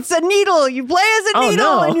heroin. It's a needle. You play as a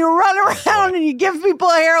needle and you run around and you give people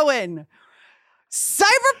heroin.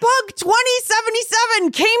 Cyberpunk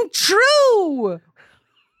 2077 came true.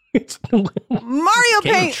 Mario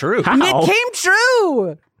Paint. True. It came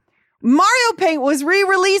true. Mario Paint was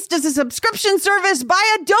re-released as a subscription service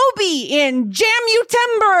by Adobe in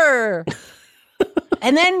January.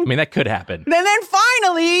 And then, I mean, that could happen. And then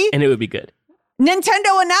finally, And it would be good.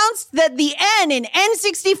 Nintendo announced that the N in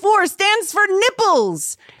N64 stands for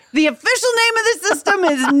nipples. The official name of the system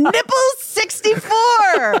is Nipples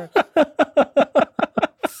 64.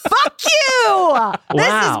 Fuck you. This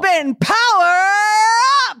has been Power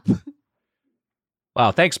Up.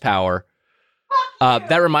 Wow, thanks, Power.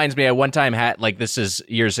 That reminds me, I one time had, like, this is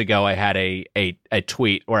years ago, I had a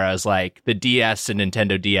tweet where I was like, the DS and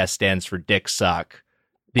Nintendo DS stands for Dick Suck.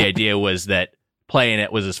 The idea was that playing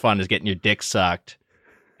it was as fun as getting your dick sucked.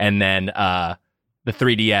 And then the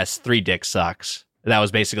 3DS, 3 Dick Sucks. That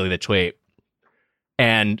was basically the tweet.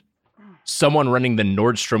 And someone running the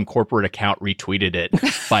Nordstrom corporate account retweeted it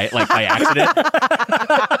by accident.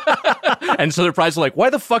 And so the prize was like, why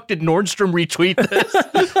the fuck did Nordstrom retweet this?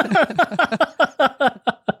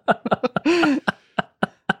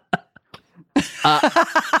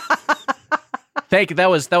 Thank you. That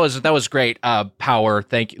was great. Power.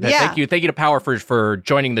 Thank you. Thank you to Power for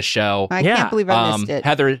joining the show. I can't believe I missed it.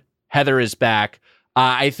 Heather is back.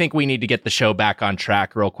 I think we need to get the show back on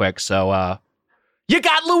track real quick. So, you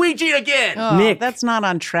got Luigi again. Oh, Nick. That's not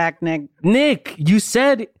on track, Nick. Nick, you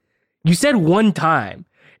said one time.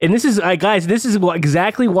 And this is, guys, this is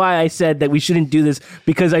exactly why I said that we shouldn't do this,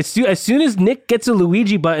 because as soon as Nick gets a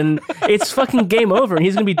Luigi button, it's fucking game over, and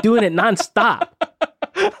he's going to be doing it nonstop.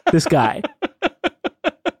 This guy.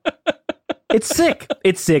 It's sick.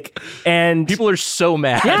 And People are so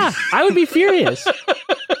mad. yeah, I would be furious.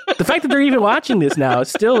 The fact that they're even watching this now,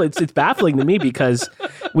 it's baffling to me, because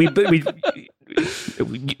we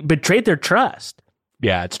betrayed their trust.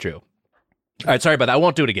 Yeah, it's true. All right, sorry about that. I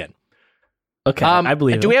won't do it again. Okay, I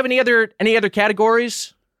believe Do we have any other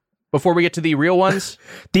categories before we get to the real ones?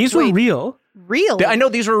 These were real. Real? I know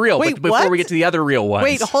these were real, Wait, but before what? we get to the other real ones.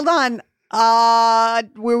 Wait, hold on.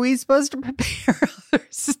 Were we supposed to prepare other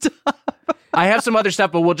stuff? I have some other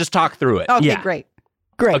stuff, but we'll just talk through it. Okay, Yeah. great.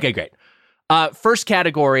 Okay, great. First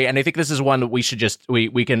category, and I think this is one that we should just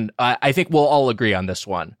we can. I think we'll all agree on this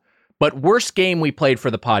one. But worst game we played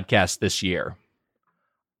for the podcast this year.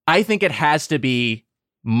 I think it has to be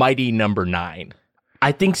Mighty Number 9.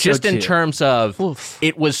 I think so, Just in too. terms of Oof.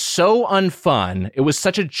 it was so unfun. It was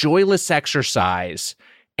such a joyless exercise,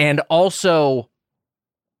 and also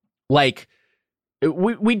like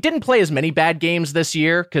we didn't play as many bad games this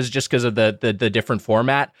year because of the different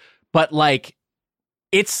format. But like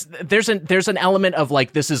there's an element of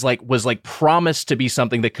like this is like was like promised to be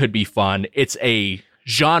something that could be fun. It's a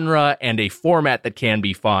genre and a format that can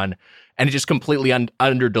be fun, and it just completely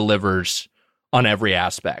under delivers on every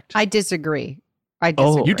aspect. I disagree.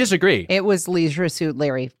 You disagree? It was Leisure Suit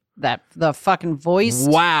Larry. That the fucking voice.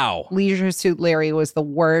 Wow. Leisure Suit Larry was the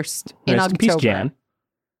worst in Rest in peace, October. Jan.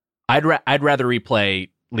 I'd rather replay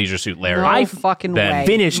Leisure Suit Larry. No I fucking then way.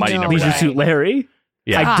 Finished Mighty no Number Leisure Nine. way. Suit Larry.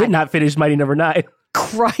 Yeah. I did not finish Mighty Number 9.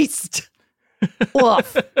 Christ.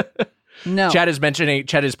 Oof. No. Chad is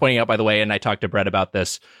pointing out, by the way, and I talked to Brett about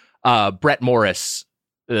this. Brett Morris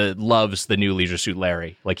loves the new Leisure Suit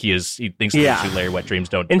Larry. Like he thinks Yeah. Leisure Suit Larry Wet Dreams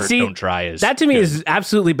Don't And see, Don't Try is That to me good. is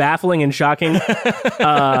absolutely baffling and shocking.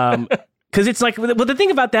 Because it's like, but the thing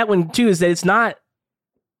about that one too is that it's not.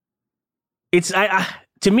 It's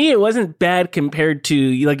to me it wasn't bad compared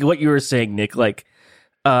to like what you were saying, Nick. Like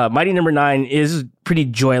Mighty Number 9 is pretty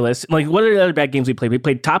joyless. Like what are the other bad games we played? We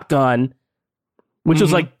played Top Gun, which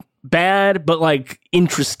was like bad but like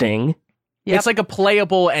interesting. Yep. It's like a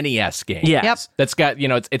playable NES game. Yes. Yep. That's got,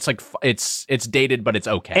 it's like it's dated, but it's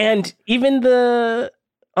okay. And even the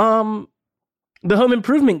Home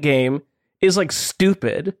Improvement game is like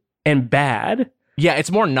stupid and bad, Yeah,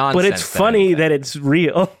 it's more nonsense. but it's than funny anything. that it's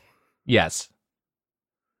real. Yes.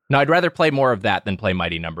 No, I'd rather play more of that than play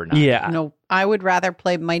Mighty Number 9. Yeah. No, I would rather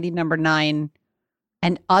play Mighty Number 9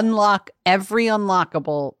 and unlock every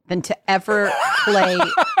unlockable than to ever play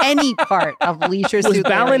any part of Leisure Was Suit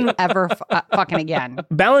Larry Balan- ever fucking again.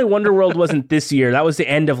 Balan Wonderworld wasn't this year. That was the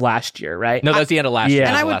end of last year, right? No, that's the end of last Yeah. year.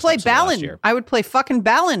 And I The would last play episode of last Balan. year. I would play fucking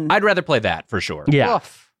Balan. I'd rather play that for sure. Yeah.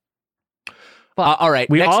 Oof. All right.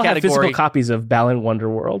 We next all have category. physical copies of Balan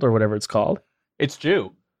Wonderworld or whatever it's called. It's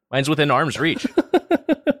due. Mine's within arm's reach.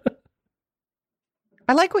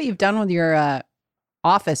 I like what you've done with your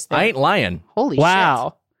office there. I ain't lying. Holy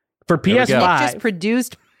Wow. For There we go. shit. Nick PS5. just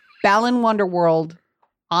produced Balan Wonderworld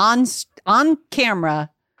on camera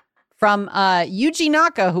from Yuji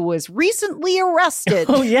Naka, who was recently arrested.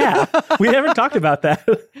 Oh, yeah. We never talked about that.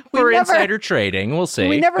 For never- insider trading, we'll see.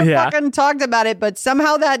 We never Yeah. fucking talked about it, but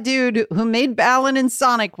somehow that dude who made Balan and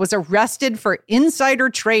Sonic was arrested for insider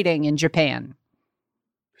trading in Japan.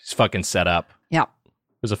 It's fucking set up. Yeah.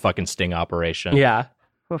 It was a fucking sting operation. Yeah.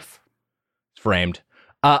 Oof. Framed.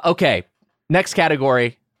 Okay. Next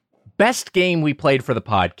category. Best game we played for the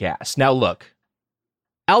podcast. Now look,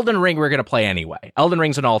 Elden Ring we're going to play anyway. Elden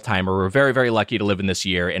Ring's an all-timer. We're very, very lucky to live in this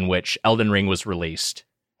year in which Elden Ring was released.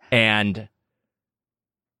 And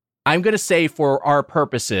I'm going to say for our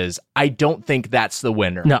purposes, I don't think that's the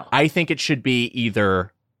winner. No. I think it should be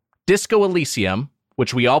either Disco Elysium,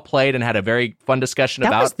 which we all played and had a very fun discussion That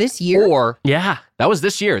about. was this year? Or Yeah. that was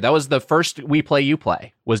this year. That was the first We Play You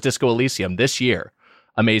Play was Disco Elysium this year,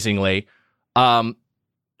 amazingly.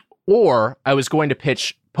 Or I was going to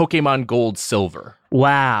pitch Pokemon Gold Silver,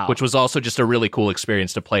 Wow. which was also just a really cool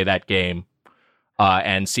experience to play that game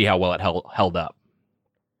and see how well it held up.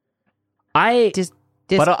 I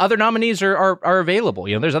But other nominees are available.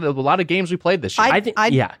 There's a lot of games we played this year. I think-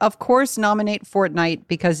 I'd yeah. of course nominate Fortnite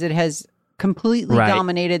because it has completely Right.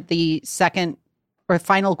 dominated the second or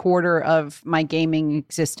final quarter of my gaming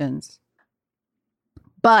existence.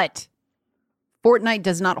 But Fortnite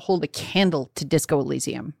does not hold a candle to Disco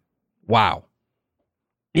Elysium. Wow.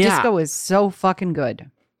 yeah. Disco is so fucking good.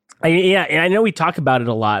 Yeah, and I know we talk about it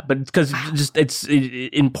a lot, but it's because it's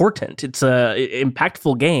important. It's a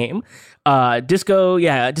impactful game. Disco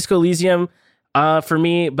Elysium for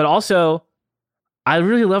me, but also I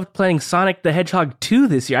really loved playing Sonic the Hedgehog 2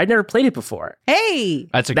 this year. I'd never played it before. Hey,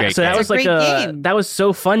 That's a great So that game. was a like great game. that was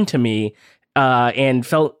so fun to me, and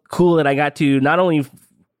felt cool that I got to not only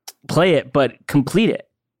play it but complete it.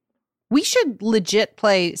 we should legit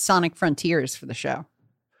play Sonic Frontiers for the show.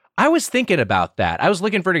 I was thinking about that. I was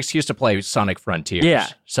looking for an excuse to play Sonic Frontiers. Yeah.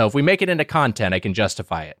 So if we make it into content, I can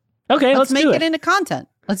justify it. Okay, Let's make do it into content.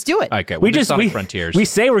 Let's do it. Okay. We We'll do just Sonic Frontiers. we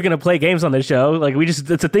say we're gonna play games on the show. Like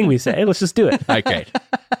it's a thing we say. Let's just do it. Okay.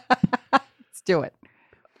 Let's do it.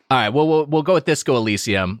 All right. Well, we'll go with Disco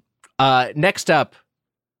Elysium. Next up,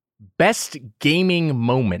 best gaming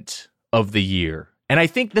moment of the year, and I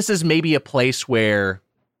think this is maybe a place where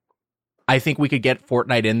I think we could get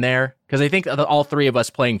Fortnite in there because I think all three of us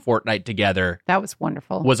playing Fortnite together That was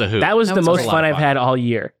wonderful. was a hoot. That was That the was most a lot fun of I've fun. had all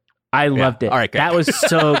year. I loved it. All right, good. That was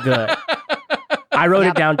so good. I wrote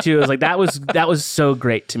it down too. I was like, that was so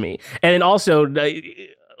great to me. And then also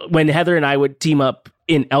when Heather and I would team up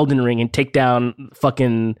in Elden Ring and take down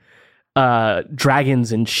fucking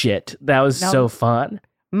dragons and shit. That was No. so fun.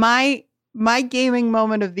 My gaming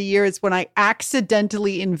moment of the year is when I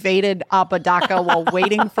accidentally invaded Apodaca while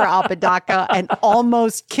waiting for Apodaca and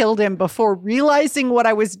almost killed him before realizing what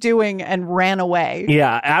I was doing and ran away.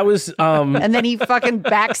 Yeah, I was And then he fucking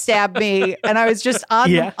backstabbed me, and I was just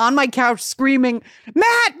on my couch screaming,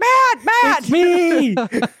 "Matt, Matt, Matt!" it's me.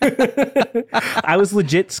 I was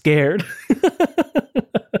legit scared.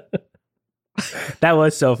 That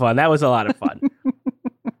was so fun. That was a lot of fun.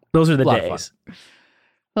 Those are the A lot of days.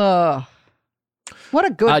 Oh, What a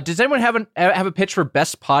good. Does anyone have a pitch for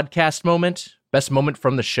best podcast moment? Best moment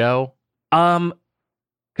from the show?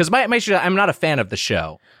 Because I'm not a fan of the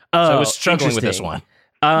show, so I was struggling with this one.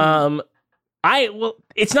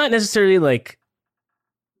 It's not necessarily like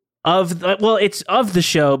it's of the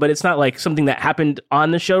show, but it's not like something that happened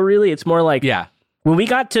on the show. Really, it's more like when we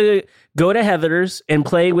got to go to Heather's and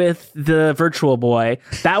play with the Virtual Boy.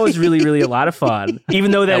 That was really, really a lot of fun.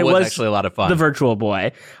 Even though that it was actually a lot of fun. The Virtual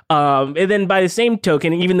Boy. And then by the same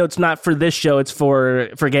token, even though it's not for this show, it's for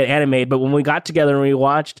Get Animated. But when we got together and we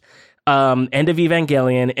watched End of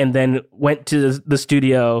Evangelion and then went to the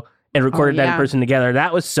studio and recorded that in person together,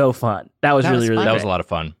 that was so fun. That was really, really that great. was a lot of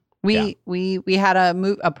fun. We had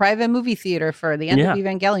a private movie theater for the End of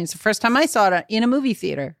Evangelion. It's the first time I saw it in a movie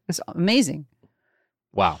theater. It's amazing.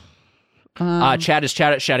 Wow. Chad is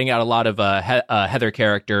shouting out a lot of Heather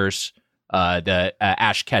characters. The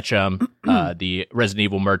Ash Ketchum, the Resident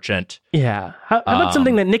Evil merchant. Yeah. How about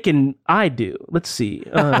something that Nick and I do? Let's see.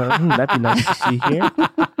 That'd be nice to see here.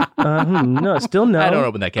 No, still no. I don't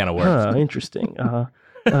open that can of worms. Interesting. I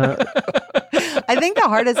think the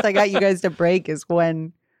hardest I got you guys to break is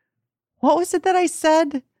when. What was it that I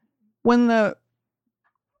said? When the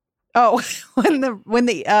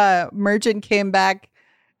merchant came back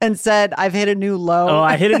and said, "I've hit a new low." Oh,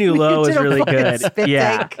 I hit a new low was really good.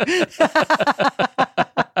 Yeah.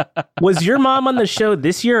 Was your mom on the show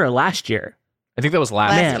this year or last year? I think that was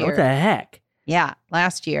last Man, year. what the heck? Yeah,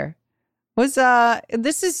 last year. It's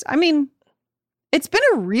been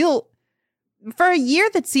a real, for a year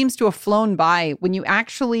that seems to have flown by, when you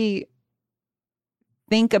actually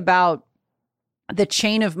think about the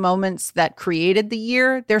chain of moments that created the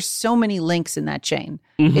year, there's so many links in that chain.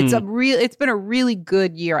 Mm-hmm. It's been a really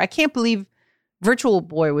good year. I can't believe Virtual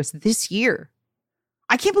Boy was this year.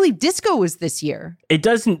 I can't believe Disco was this year. It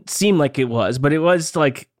doesn't seem like it was, but it was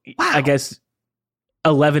like, wow. I guess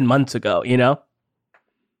 11 months ago, you know?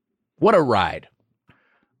 What a ride.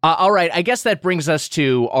 All right, I guess that brings us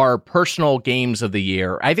to our personal games of the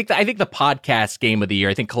year. I think the podcast game of the year,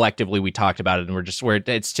 I think collectively we talked about it, and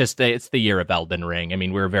it's the year of Elden Ring. I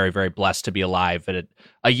mean, we're very, very blessed to be alive at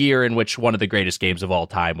a year in which one of the greatest games of all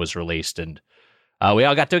time was released, and we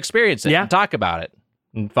all got to experience it and talk about it.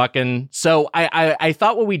 And so I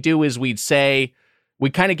thought what we'd do is we'd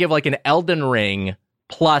kind of give like an Elden Ring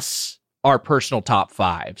plus our personal top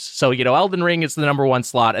fives. So, Elden Ring is the number one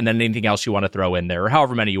slot, and then anything else you want to throw in there, or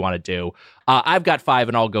however many you want to do. I've got 5,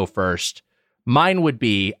 and I'll go first. Mine would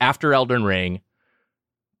be, after Elden Ring,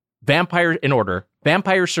 Vampire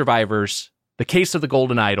Survivors, The Case of the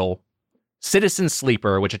Golden Idol, Citizen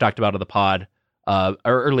Sleeper, which I talked about on the pod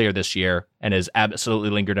earlier this year, and has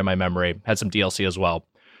absolutely lingered in my memory. Had some DLC as well.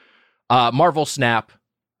 Marvel Snap,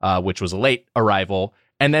 which was a late arrival.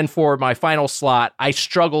 And then for my final slot, I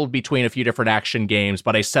struggled between a few different action games,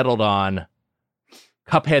 but I settled on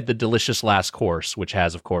Cuphead: The Delicious Last Course, which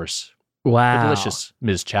has, of course, the delicious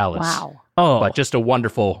Ms. Chalice. Wow. Oh, but just a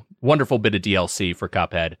wonderful, wonderful bit of DLC for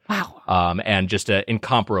Cuphead. Wow. And just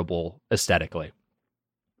incomparable aesthetically.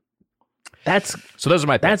 So those are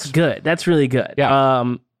my picks. That's good. That's really good.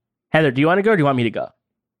 Yeah. Heather, do you want to go or do you want me to go?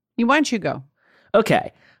 Why don't you go?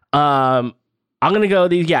 Okay. I'm going to go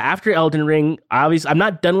after Elden Ring. I'm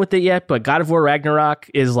not done with it yet, but God of War Ragnarok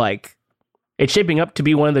is it's shaping up to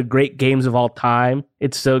be one of the great games of all time.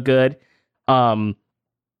 It's so good. For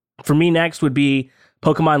me, next would be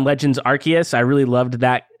Pokemon Legends Arceus. I really loved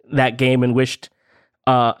that game and wished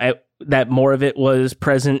that more of it was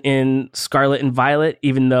present in Scarlet and Violet,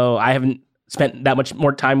 even though I haven't spent that much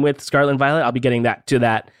more time with Scarlet and Violet. I'll be getting to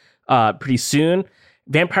that pretty soon.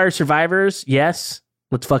 Vampire Survivors, yes.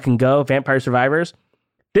 Let's fucking go. Vampire Survivors.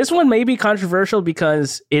 This one may be controversial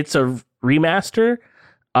because it's a remaster,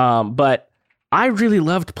 but I really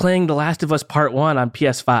loved playing The Last of Us Part 1 on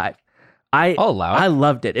PS5. I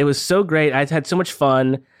loved it. It was so great. I had so much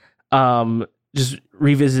fun just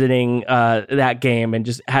revisiting that game and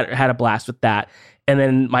just had a blast with that. And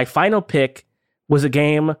then my final pick was a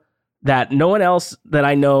game that no one else that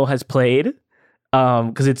I know has played,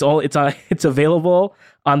 because it's available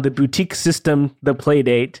on the boutique system, the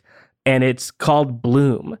Playdate, and it's called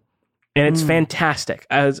Bloom, and it's fantastic.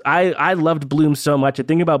 I loved Bloom so much. I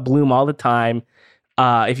think about Bloom all the time.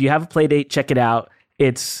 If you have a Playdate, check it out.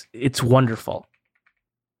 It's wonderful.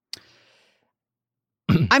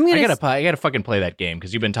 I gotta fucking play that game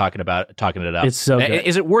because you've been talking it up. It's so good.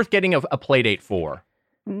 Is it worth getting a Playdate for?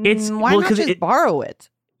 Why not just borrow it?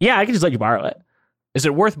 Yeah, I can just let you borrow it. Is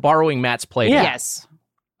it worth borrowing Matt's Playdate? Yeah. Yes.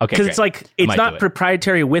 Okay, because it's not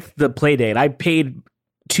proprietary with the Playdate. I paid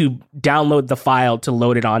to download the file to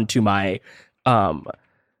load it onto my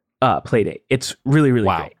Playdate. It's really, really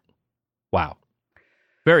great. Wow.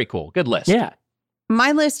 Very cool. Good list. Yeah.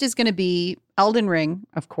 My list is going to be Elden Ring,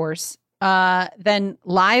 of course. Then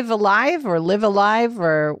Live Alive or Live Alive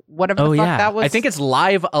or whatever the fuck that was. I think it's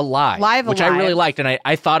Live Alive, which I really liked, and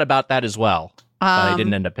I thought about that as well, but I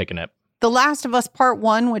didn't end up picking it. The Last of Us Part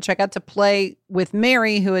 1, which I got to play with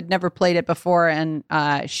Mary, who had never played it before, and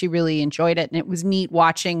she really enjoyed it. And it was neat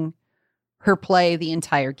watching her play the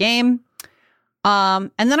entire game.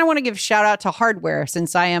 And then I want to give shout out to hardware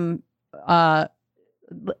since I am,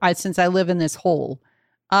 since I live in this hole.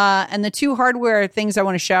 And the two hardware things I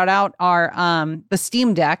want to shout out are the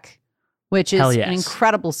Steam Deck, which is an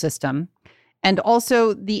incredible system, and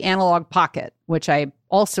also the Analog Pocket, which I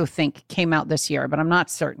also think came out this year, but I'm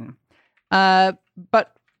not certain.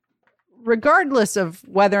 But regardless of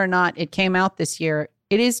whether or not it came out this year,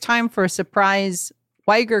 it is time for a surprise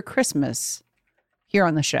Weiger Christmas here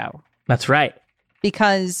on the show. That's right.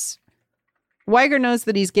 Because Weiger knows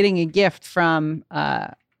that he's getting a gift from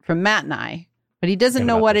Matt and I, but he doesn't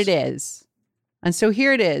know what it is. And so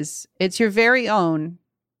here it is. It's your very own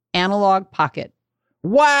Analog Pocket.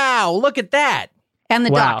 Wow, look at that. And the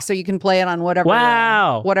dock, so you can play it on whatever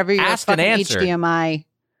your fucking HDMI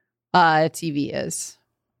TV is.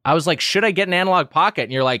 I was like, should I get an Analog Pocket?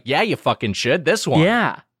 And you're like, yeah, you fucking should. This one.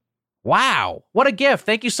 Yeah. Wow. What a gift.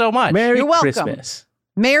 Thank you so much. You're welcome. Christmas.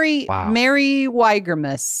 Merry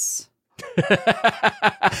Weigermas.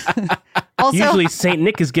 Also, usually St.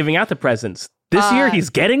 Nick is giving out the presents. This year he's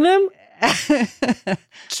getting them?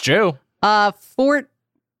 It's true.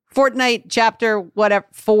 Fortnite chapter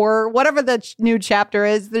whatever the new chapter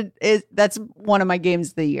is, that's one of my games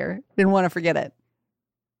of the year. Didn't want to forget it.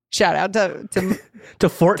 Shout out to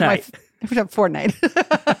Fortnite. To Fortnite.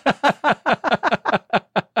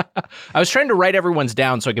 I was trying to write everyone's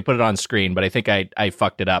down so I could put it on screen, but I think I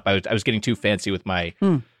fucked it up. I was getting too fancy with my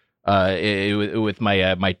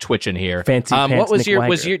my Twitch in here. Fancy pants. What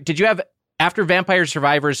was Nick did you have after Vampire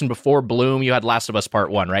Survivors and before Bloom? You had Last of Us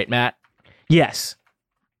Part 1, right, Matt? Yes,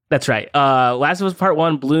 that's right. Last of Us Part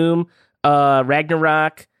 1, Bloom,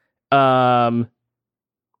 Ragnarok.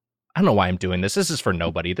 I don't know why I'm doing this. This is for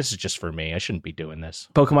nobody. This is just for me. I shouldn't be doing this.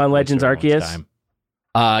 Pokemon Legends Arceus.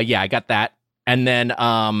 Yeah, I got that. And then,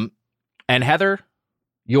 and Heather,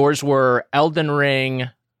 yours were Elden Ring.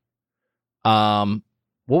 What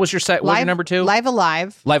was your set? What was your number 2? Live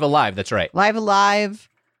Alive. Live Alive. That's right. Live Alive.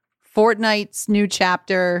 Fortnite's new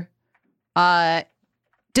chapter.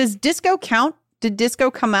 Does Disco count? Did Disco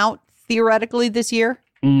come out theoretically this year?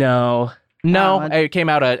 No, it came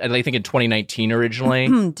out, I think, in 2019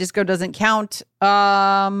 originally. Disco doesn't count.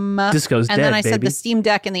 Disco's dead, and then I said baby. the Steam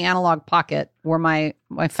Deck and the Analog Pocket were my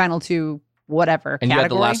final two, whatever. And category. you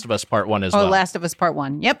had The Last of Us Part 1 as well. Oh, Last of Us Part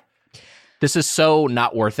 1. Yep. This is so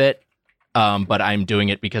not worth it, but I'm doing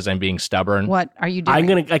it because I'm being stubborn. What are you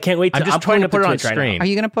doing? I can't wait to. I'm just trying to put it on screen. Are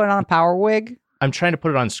you going to put it on a power wig? I'm trying to put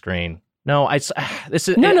it on screen. No, this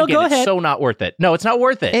is no. Again, Go it's ahead. so not worth it. No, it's not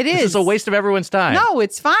worth it. It is. This is a waste of everyone's time. No,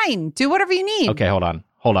 it's fine. Do whatever you need. Okay, hold on.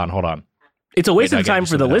 It's a waste of time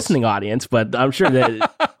for the listening audience, but I'm sure that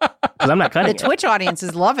because I'm not cutting The Twitch audience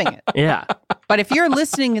is loving it. Yeah. But if you're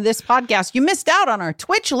listening to this podcast, you missed out on our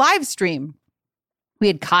Twitch live stream. We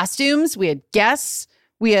had costumes, we had guests,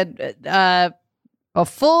 we had a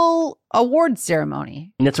full award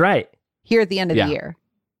ceremony. That's right. Here at the end of the year.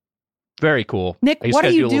 Very cool. Nick, I just what are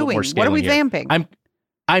gotta you do a little doing? more What are scaling we here. vamping?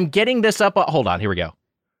 I'm getting this up. Hold on. Here we go.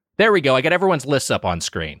 There we go. I got everyone's lists up on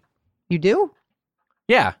screen. You do?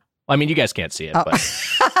 Yeah. I mean, you guys can't see it, but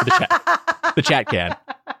the chat can.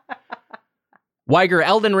 Weiger,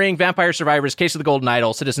 Elden Ring, Vampire Survivors, Case of the Golden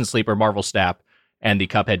Idol, Citizen Sleeper, Marvel Snap, and the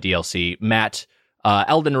Cuphead DLC. Matt,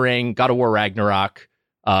 Elden Ring, God of War Ragnarok,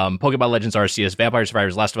 Pokemon Legends Arceus, Vampire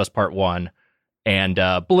Survivors, Last of Us Part 1, and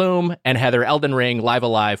Bloom, and Heather, Elden Ring, Live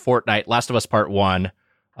Alive, Fortnite, Last of Us Part 1,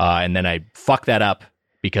 and then I fucked that up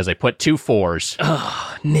because I put 2 4s.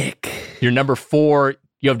 Oh, Nick. Your number 4,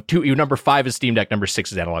 you have 2, your number 5 is Steam Deck, number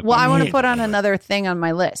 6 is Analog. Well, I want to Nick. put on another thing on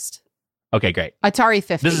my list. Okay, great. Atari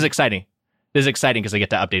 50. This is exciting. This is exciting because I get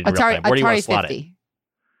to update it in real time. Where do you want to slot it? 50.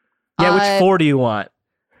 Yeah, which 4 do you want?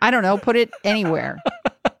 I don't know. Put it anywhere.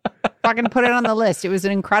 Fucking put it on the list. It was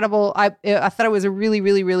an incredible. I thought it was a really,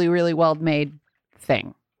 really, really, really well made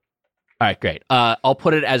thing. All right, great. I'll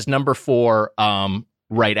put it as number 4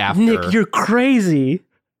 right after Nick, you're crazy.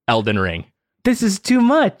 Elden Ring. This is too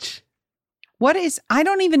much. What is? I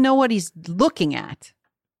don't even know what he's looking at.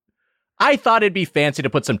 I thought it'd be fancy to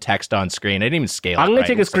put some text on screen. I didn't even scale it. I'm going right. to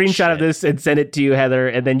take a It's like screenshot of shit. this and send it to you, Heather,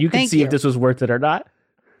 and then you can Thank see you. if this was worth it or not.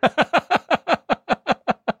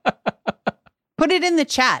 Put it in the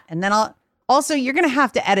chat, and then I'll. Also, you're going to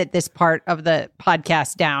have to edit this part of the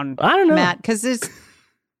podcast down. I don't know. Matt, because there's.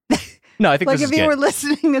 No, I think Like this if is you good. were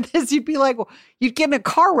listening to this, you'd be like, you'd get in a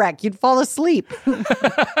car wreck, you'd fall asleep.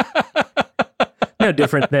 No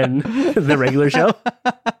different than the regular show.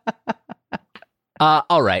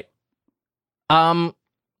 All right.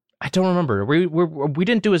 I don't remember. We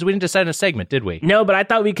didn't decide on a segment, did we? No, but I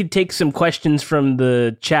thought we could take some questions from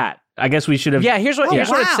the chat. I guess we should have. Yeah. Here's what I'd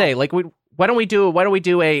wow. say. Like, why don't we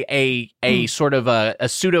do a sort of a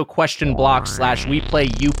pseudo question block / we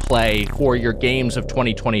play you play for your games of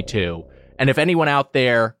 2022. And if anyone out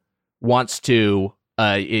there wants to,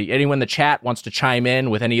 anyone in the chat wants to chime in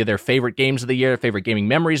with any of their favorite games of the year, favorite gaming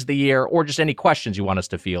memories of the year, or just any questions you want us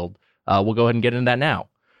to field, we'll go ahead and get into that now.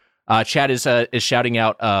 Chat is shouting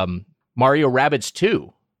out Mario Rabbids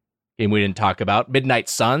 2, game we didn't talk about. Midnight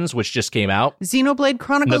Suns, which just came out. Xenoblade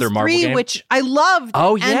Chronicles Another Marvel 3, game. which I loved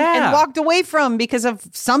Oh, and yeah. walked away from because of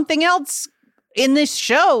something else in this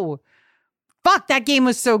show. Fuck, that game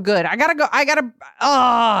was so good. I gotta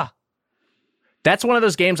That's one of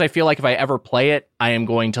those games I feel like if I ever play it, I am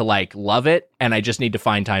going to like love it, and I just need to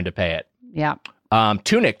find time to pay it. Yeah.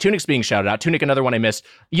 Tunic's being shouted out. Tunic, another one I missed.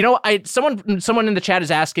 You know, someone in the chat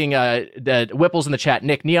is asking, the Whipples in the chat,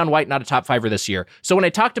 Nick, Neon White not a top fiver this year. So when I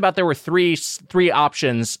talked about there were three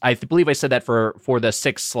options, I believe I said that for the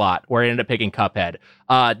 6th slot, where I ended up picking Cuphead.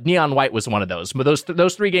 Neon White was one of those. But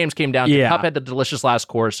those 3 games came down to Cuphead, The Delicious Last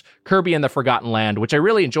Course, Kirby and the Forgotten Land, which I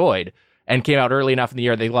really enjoyed and came out early enough in the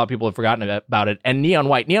year that a lot of people have forgotten about it. And Neon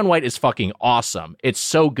White. Neon White is fucking awesome. It's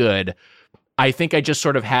so good. I think I just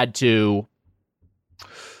sort of had to...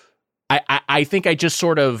 I think I just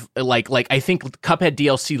sort of like I think Cuphead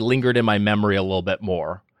DLC lingered in my memory a little bit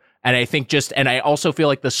more. And I think and I also feel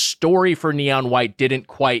like the story for Neon White didn't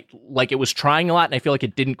quite, like it was trying a lot, and I feel like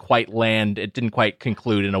it didn't quite land, it didn't quite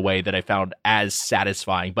conclude in a way that I found as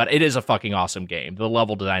satisfying. But it is a fucking awesome game. The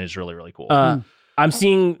level design is really, really cool. I'm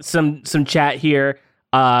seeing some chat here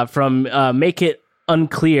from Make It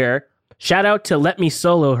Unclear. Shout out to Let Me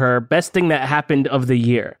Solo Her. Best thing that happened of the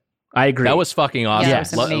year. I agree. That was fucking awesome. Yeah,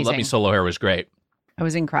 that was Let amazing. Me Solo Her was great. It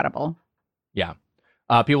was incredible. Yeah.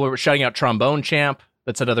 People were shouting out Trombone Champ.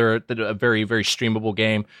 That's a very, very streamable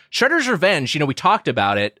game. Shredder's Revenge, we talked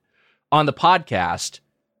about it on the podcast.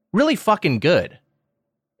 Really fucking good.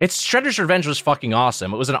 Shredder's Revenge was fucking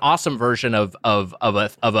awesome. It was an awesome version of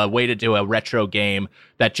a way to do a retro game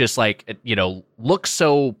that just looks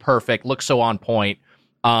so perfect, looks so on point.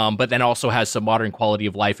 But then also has some modern quality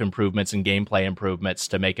of life improvements and gameplay improvements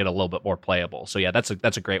to make it a little bit more playable. So yeah, that's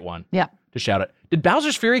a great one. Yeah. To shout it. Did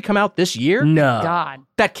Bowser's Fury come out this year? No. God.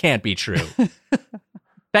 That can't be true.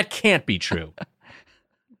 That can't be true.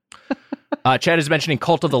 Chad is mentioning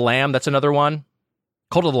Cult of the Lamb. That's another one.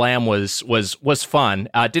 Cult of the Lamb was fun.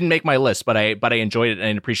 Didn't make my list, but I enjoyed it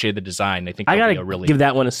and appreciated the design. I think I that'll gotta be a give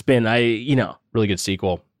that one a spin. really good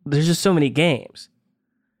sequel. There's just so many games.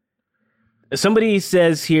 Somebody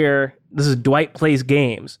says here, this is Dwight Plays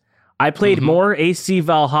Games. I played more AC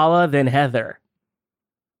Valhalla than Heather.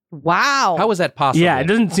 Wow. How was that possible? Yeah, it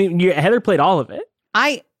doesn't seem... Heather played all of it.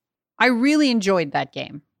 I really enjoyed that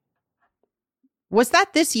game. Was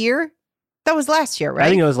that this year? That was last year, right? I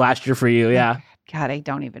think it was last year for you, yeah. God, I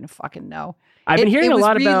don't even fucking know. I've been hearing a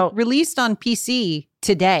lot about... released on PC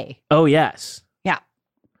today. Oh, yes. Yeah.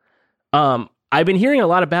 I've been hearing a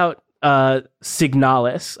lot about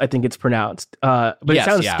Signalis, I think it's pronounced. But Yes, it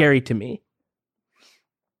sounds yeah. scary to me.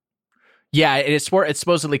 Yeah, it's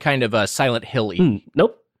supposedly kind of a Silent Hill-y.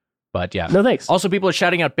 Nope. But yeah. No thanks. Also, people are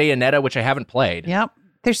shouting out Bayonetta, which I haven't played. Yep.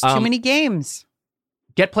 There's too many games.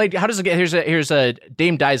 Get Played. How does it get? Here's a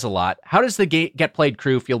Dame Dies a Lot. How does the Get Played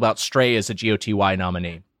crew feel about Stray as a GOTY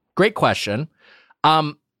nominee? Great question.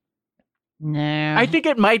 No. I think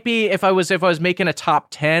it might be if I was making a top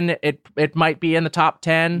 10, it might be in the top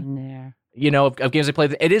 10. No. Of games I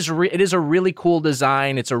played. It is a really cool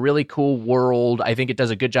design. It's a really cool world. I think it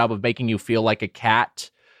does a good job of making you feel like a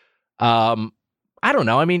cat. I don't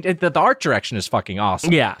know. I mean, the art direction is fucking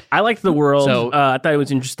awesome. Yeah, I liked the world. So- I thought it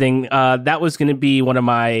was interesting. That was going to be one of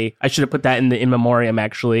my... I should have put that in the in memoriam,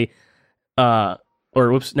 actually. Or,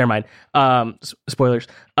 whoops, never mind. Spoilers.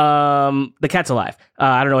 The cat's alive.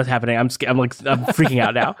 I don't know what's happening. I'm freaking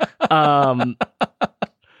out now.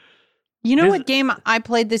 You know what game I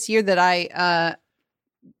played this year that I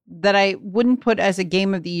wouldn't put as a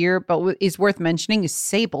game of the year, but is worth mentioning is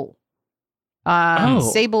Sable.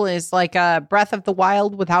 Sable is like a Breath of the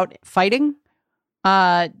Wild without fighting,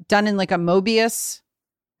 done in like a Mobius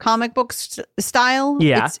comic book style.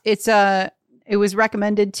 Yeah. It was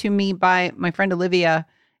recommended to me by my friend Olivia,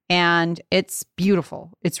 and it's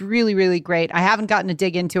beautiful. It's really, really great. I haven't gotten to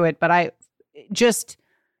dig into it, but I just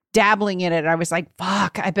dabbling in it, I was like,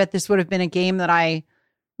 fuck, I bet this would have been a game that I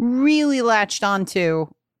really latched onto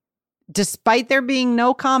despite there being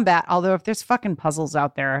no combat, although if there's fucking puzzles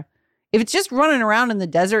out there, if it's just running around in the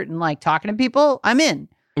desert and like talking to people, I'm in.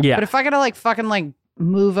 Yeah. But if I gotta like fucking like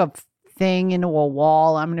move a thing into a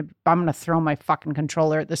wall, I'm gonna throw my fucking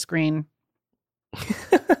controller at the screen.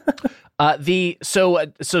 So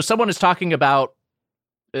someone is talking about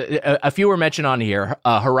a few were mentioned on here.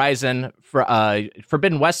 Horizon,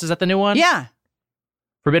 Forbidden West, is that the new one? Yeah.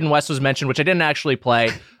 Forbidden West was mentioned, which I didn't actually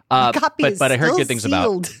play. But I heard good things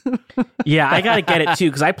about. Yeah, I gotta get it too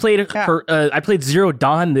because I played I played Zero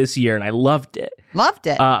Dawn this year and I loved it. Loved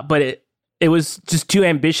it. But it was just too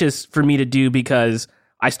ambitious for me to do because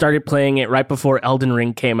I started playing it right before Elden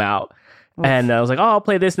Ring came out, and I was like, "Oh, I'll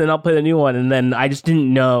play this, and then I'll play the new one," and then I just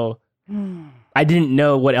didn't know. I didn't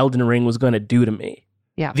know what Elden Ring was going to do to me.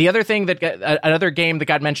 Yeah. The other thing another game that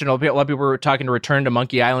got mentioned, a lot of people were talking to Return to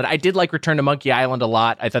Monkey Island. I did like Return to Monkey Island a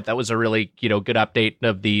lot. I thought that was a really, good update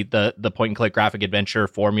of the point and click graphic adventure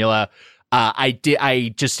formula.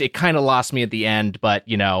 It kind of lost me at the end, but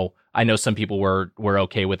I know some people were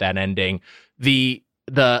okay with that ending.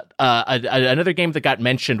 Another game that got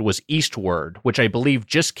mentioned was Eastward, which I believe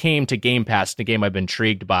just came to Game Pass, a game I've been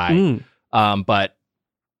intrigued by. But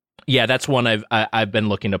yeah, that's one I've been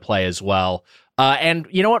looking to play as well. And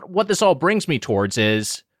you know what this all brings me towards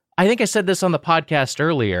is, I think I said this on the podcast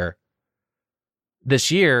earlier this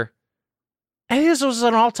year, I think this was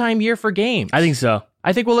an all-time year for games. I think so.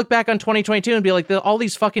 I think we'll look back on 2022 and be like, all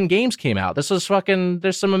these fucking games came out. This was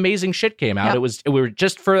there's some amazing shit came out. Yep. We were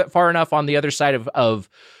just far enough on the other side of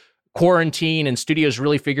quarantine, and studios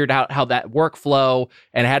really figured out how that workflow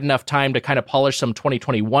and had enough time to kind of polish some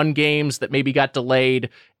 2021 games that maybe got delayed.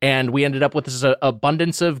 And we ended up with this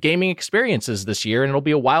abundance of gaming experiences this year. And it'll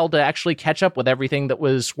be a while to actually catch up with everything that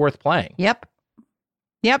was worth playing. Yep.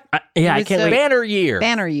 I can't wait. Banner year.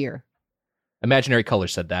 Banner year. Imaginary Color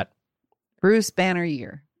said that. Bruce Banner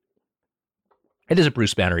year. It is a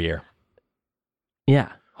Bruce Banner year.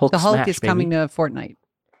 Yeah. The Hulk smash, is baby. coming to Fortnite.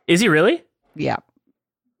 Is he really? Yeah.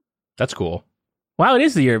 That's cool. Wow, it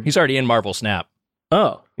is the year. He's already in Marvel Snap.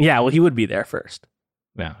 Oh, yeah. Well, he would be there first.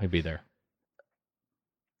 Yeah, he'd be there.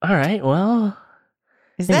 All right. Well,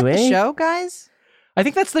 Is that the anyway. show, guys? I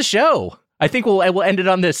think that's the show. I think we'll end it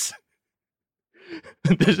on this.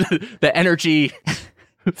 The energy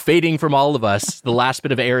fading from all of us. The last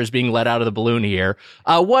bit of air is being let out of the balloon here.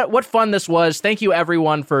 What fun this was. Thank you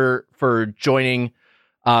everyone for joining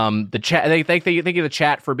the chat. Thank you the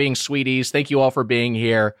chat for being sweeties. Thank you all for being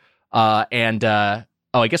here. I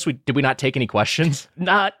guess did we not take any questions?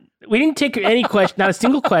 We didn't take any question, not a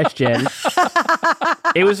single question.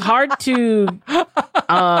 It was hard to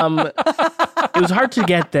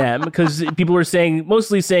get them because people were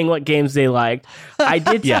mostly saying what games they liked. I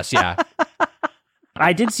did. Yes, yeah.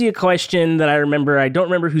 I did see a question that I remember. I don't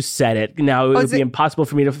remember who said it. Now it would be impossible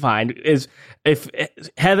for me to find. Is if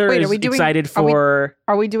Heather is excited for?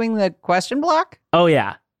 Are we doing the question block? Oh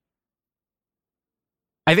yeah.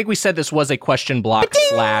 I think we said this was a question block /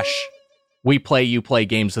 we play, you play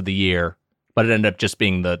games of the year, but it ended up just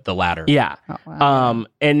being the latter. Yeah. Oh, wow.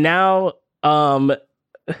 And now the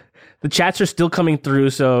chats are still coming through,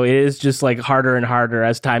 so it is just like harder and harder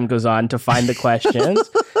as time goes on to find the questions.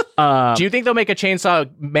 Do you think they'll make a Chainsaw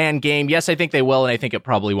Man game? Yes, I think they will, and I think it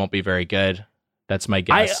probably won't be very good. That's my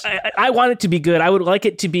guess. I want it to be good. I would like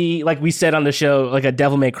it to be, like we said on the show, like a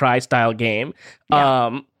Devil May Cry style game.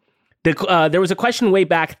 Yeah. There was a question way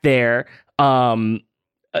back there.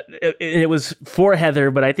 It was for Heather,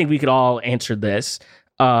 but I think we could all answer this.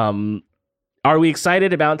 Are we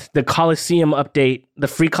excited about the Coliseum update, the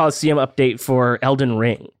free Coliseum update for Elden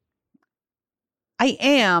Ring? I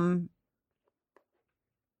am,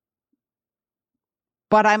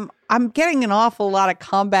 but I'm getting an awful lot of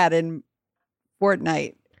combat in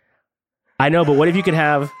Fortnite. I know, but what if you could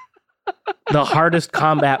have the hardest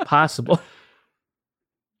combat possible?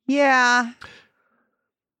 Yeah.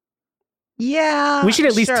 We should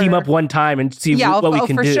at least team up one time and see what we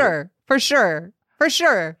can do. For sure.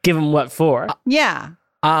 Give them what for? Yeah.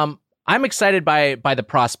 I'm excited by the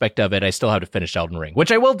prospect of it. I still have to finish Elden Ring,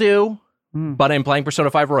 which I will do, but I'm playing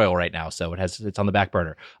Persona 5 Royal right now, so it's on the back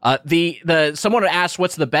burner. Someone asked,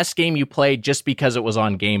 what's the best game you played just because it was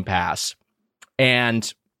on Game Pass?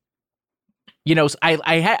 And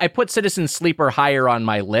I put Citizen Sleeper higher on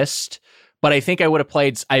my list, but I think I would have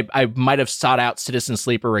played. I might have sought out Citizen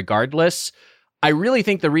Sleeper regardless. I really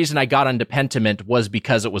think the reason I got onto Pentiment was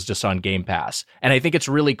because it was just on Game Pass, and I think it's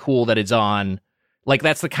really cool that it's on. Like,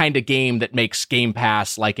 that's the kind of game that makes Game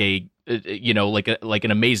Pass like an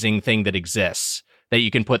amazing thing that exists. that you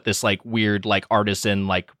can put this like weird like artisan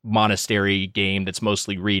like monastery game that's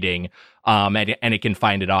mostly reading, and it can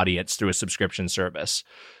find an audience through a subscription service.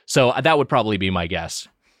 So that would probably be my guess.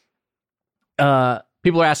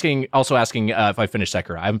 People are also asking if I finished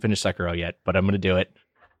Sekiro. I haven't finished Sekiro yet, but I'm going to do it.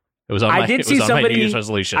 It was on my New Year's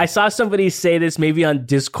resolution. I saw somebody say this maybe on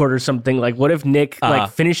Discord or something. Like, what if Nick like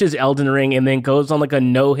finishes Elden Ring and then goes on like a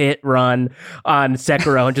no-hit run on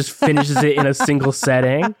Sekiro and just finishes it in a single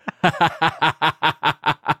setting?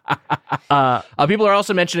 People are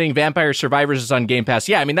also mentioning Vampire Survivors is on Game Pass.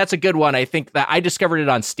 Yeah, I mean, that's a good one. I think that I discovered it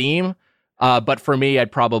on Steam, but for me,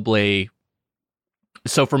 probably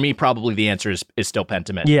the answer is still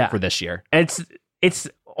Pentiment for this year. And it's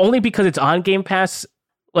only because it's on Game Pass.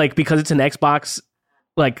 Like, because it's an Xbox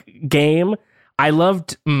like game. I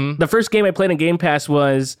loved the first game I played on Game Pass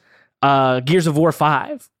was Gears of War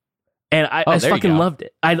 5, and I just fucking loved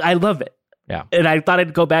it. I love it. Yeah, and I thought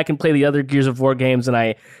I'd go back and play the other Gears of War games, and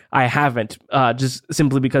I haven't, just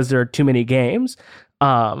simply because there are too many games.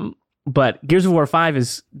 But Gears of War 5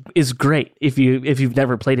 is great if you've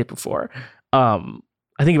never played it before. I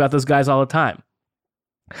think about those guys all the time.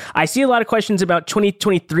 I see a lot of questions about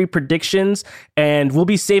 2023 predictions, and we'll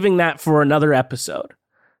be saving that for another episode.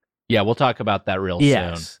 Yeah, we'll talk about that real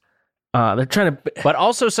soon. They're trying to... But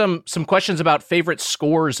also some questions about favorite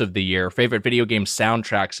scores of the year, favorite video game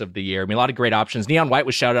soundtracks of the year. I mean, a lot of great options. Neon White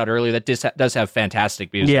was shouted out earlier. That does have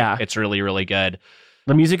fantastic music. Yeah. It's really, really good.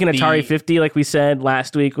 The music in Atari 50, like we said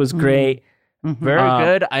last week, was great. Mm-hmm. Very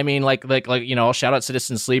good. I mean, like you know, I'll shout out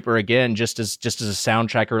Citizen Sleeper again, just as a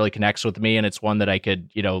soundtrack. It really connects with me, and it's one that I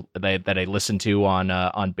could, you know, that I listen to on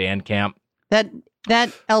Bandcamp. That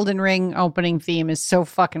Elden Ring opening theme is so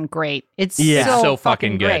fucking great. It's so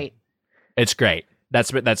fucking good. Great. It's great.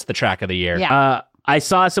 That's the track of the year. Yeah. I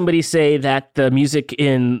saw somebody say that the music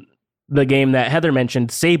in the game that Heather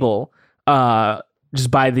mentioned, Sable,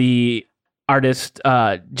 just by the artist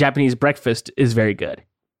Japanese Breakfast, is very good.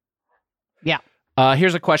 Yeah.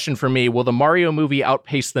 Here's a question for me. Will the Mario movie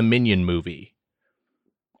outpace the Minion movie?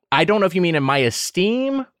 I don't know if you mean in my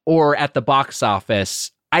esteem or at the box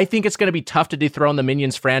office. I think it's going to be tough to dethrone the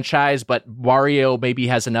Minions franchise, but Mario maybe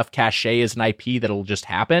has enough cachet as an IP that'll just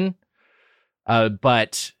happen.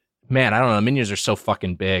 But man, I don't know. Minions are so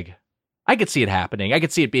fucking big. I could see it happening. I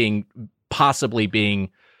could see it possibly being.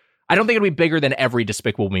 I don't think it'll be bigger than every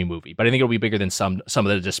Despicable Me movie, but I think it'll be bigger than some of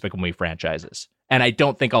the Despicable Me franchises. And I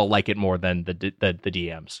don't think I'll like it more than the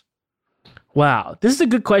DMs. Wow, this is a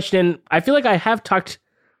good question. I feel like I have talked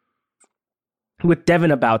with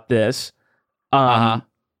Devin about this. What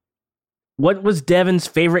was Devin's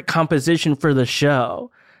favorite composition for the show?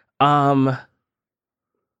 God,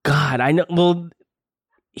 I know. Well,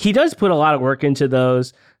 he does put a lot of work into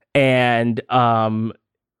those, and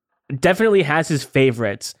definitely has his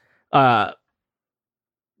favorites.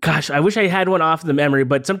 Gosh, I wish I had one off the memory,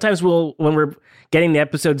 but sometimes when we're getting the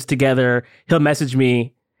episodes together, he'll message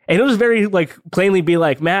me, and he'll just very like plainly be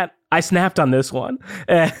like, "Matt, I snapped on this one,"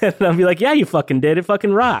 and I'll be like, "Yeah, you fucking did. It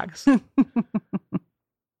fucking rocks."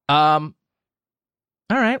 All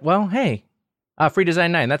right. Well, hey, Free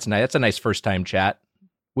Design 9. That's nice. That's a nice first time chat.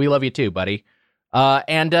 We love you too, buddy.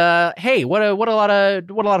 And hey, what a lot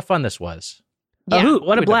of fun this was. Yeah.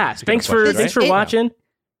 What a blast! Thanks for watching.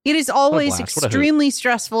 It is always extremely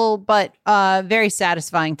stressful, but very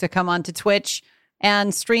satisfying to come onto Twitch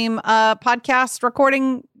and stream a podcast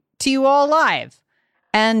recording to you all live.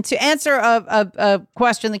 And to answer a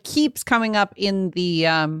question that keeps coming up in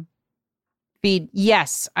the feed,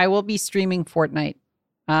 yes, I will be streaming Fortnite.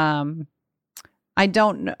 I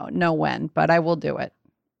don't know when, but I will do it.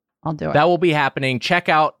 I'll do it. That will be happening. Check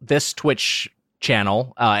out this Twitch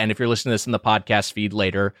channel. And if you're listening to this in the podcast feed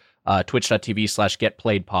later,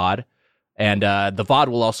 twitch.tv/getplayedpod. And the VOD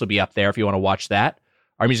will also be up there if you want to watch that.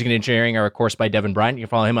 Our music and engineering are, of course, by Devin Bryant. You can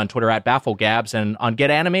follow him on Twitter at BaffleGabs. And on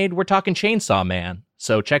Get Animated, we're talking Chainsaw Man.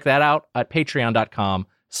 So check that out at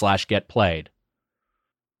patreon.com/getplayed.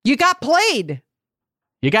 You got played.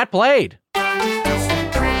 You got played.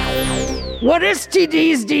 What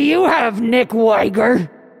STDs do you have, Nick Weiger?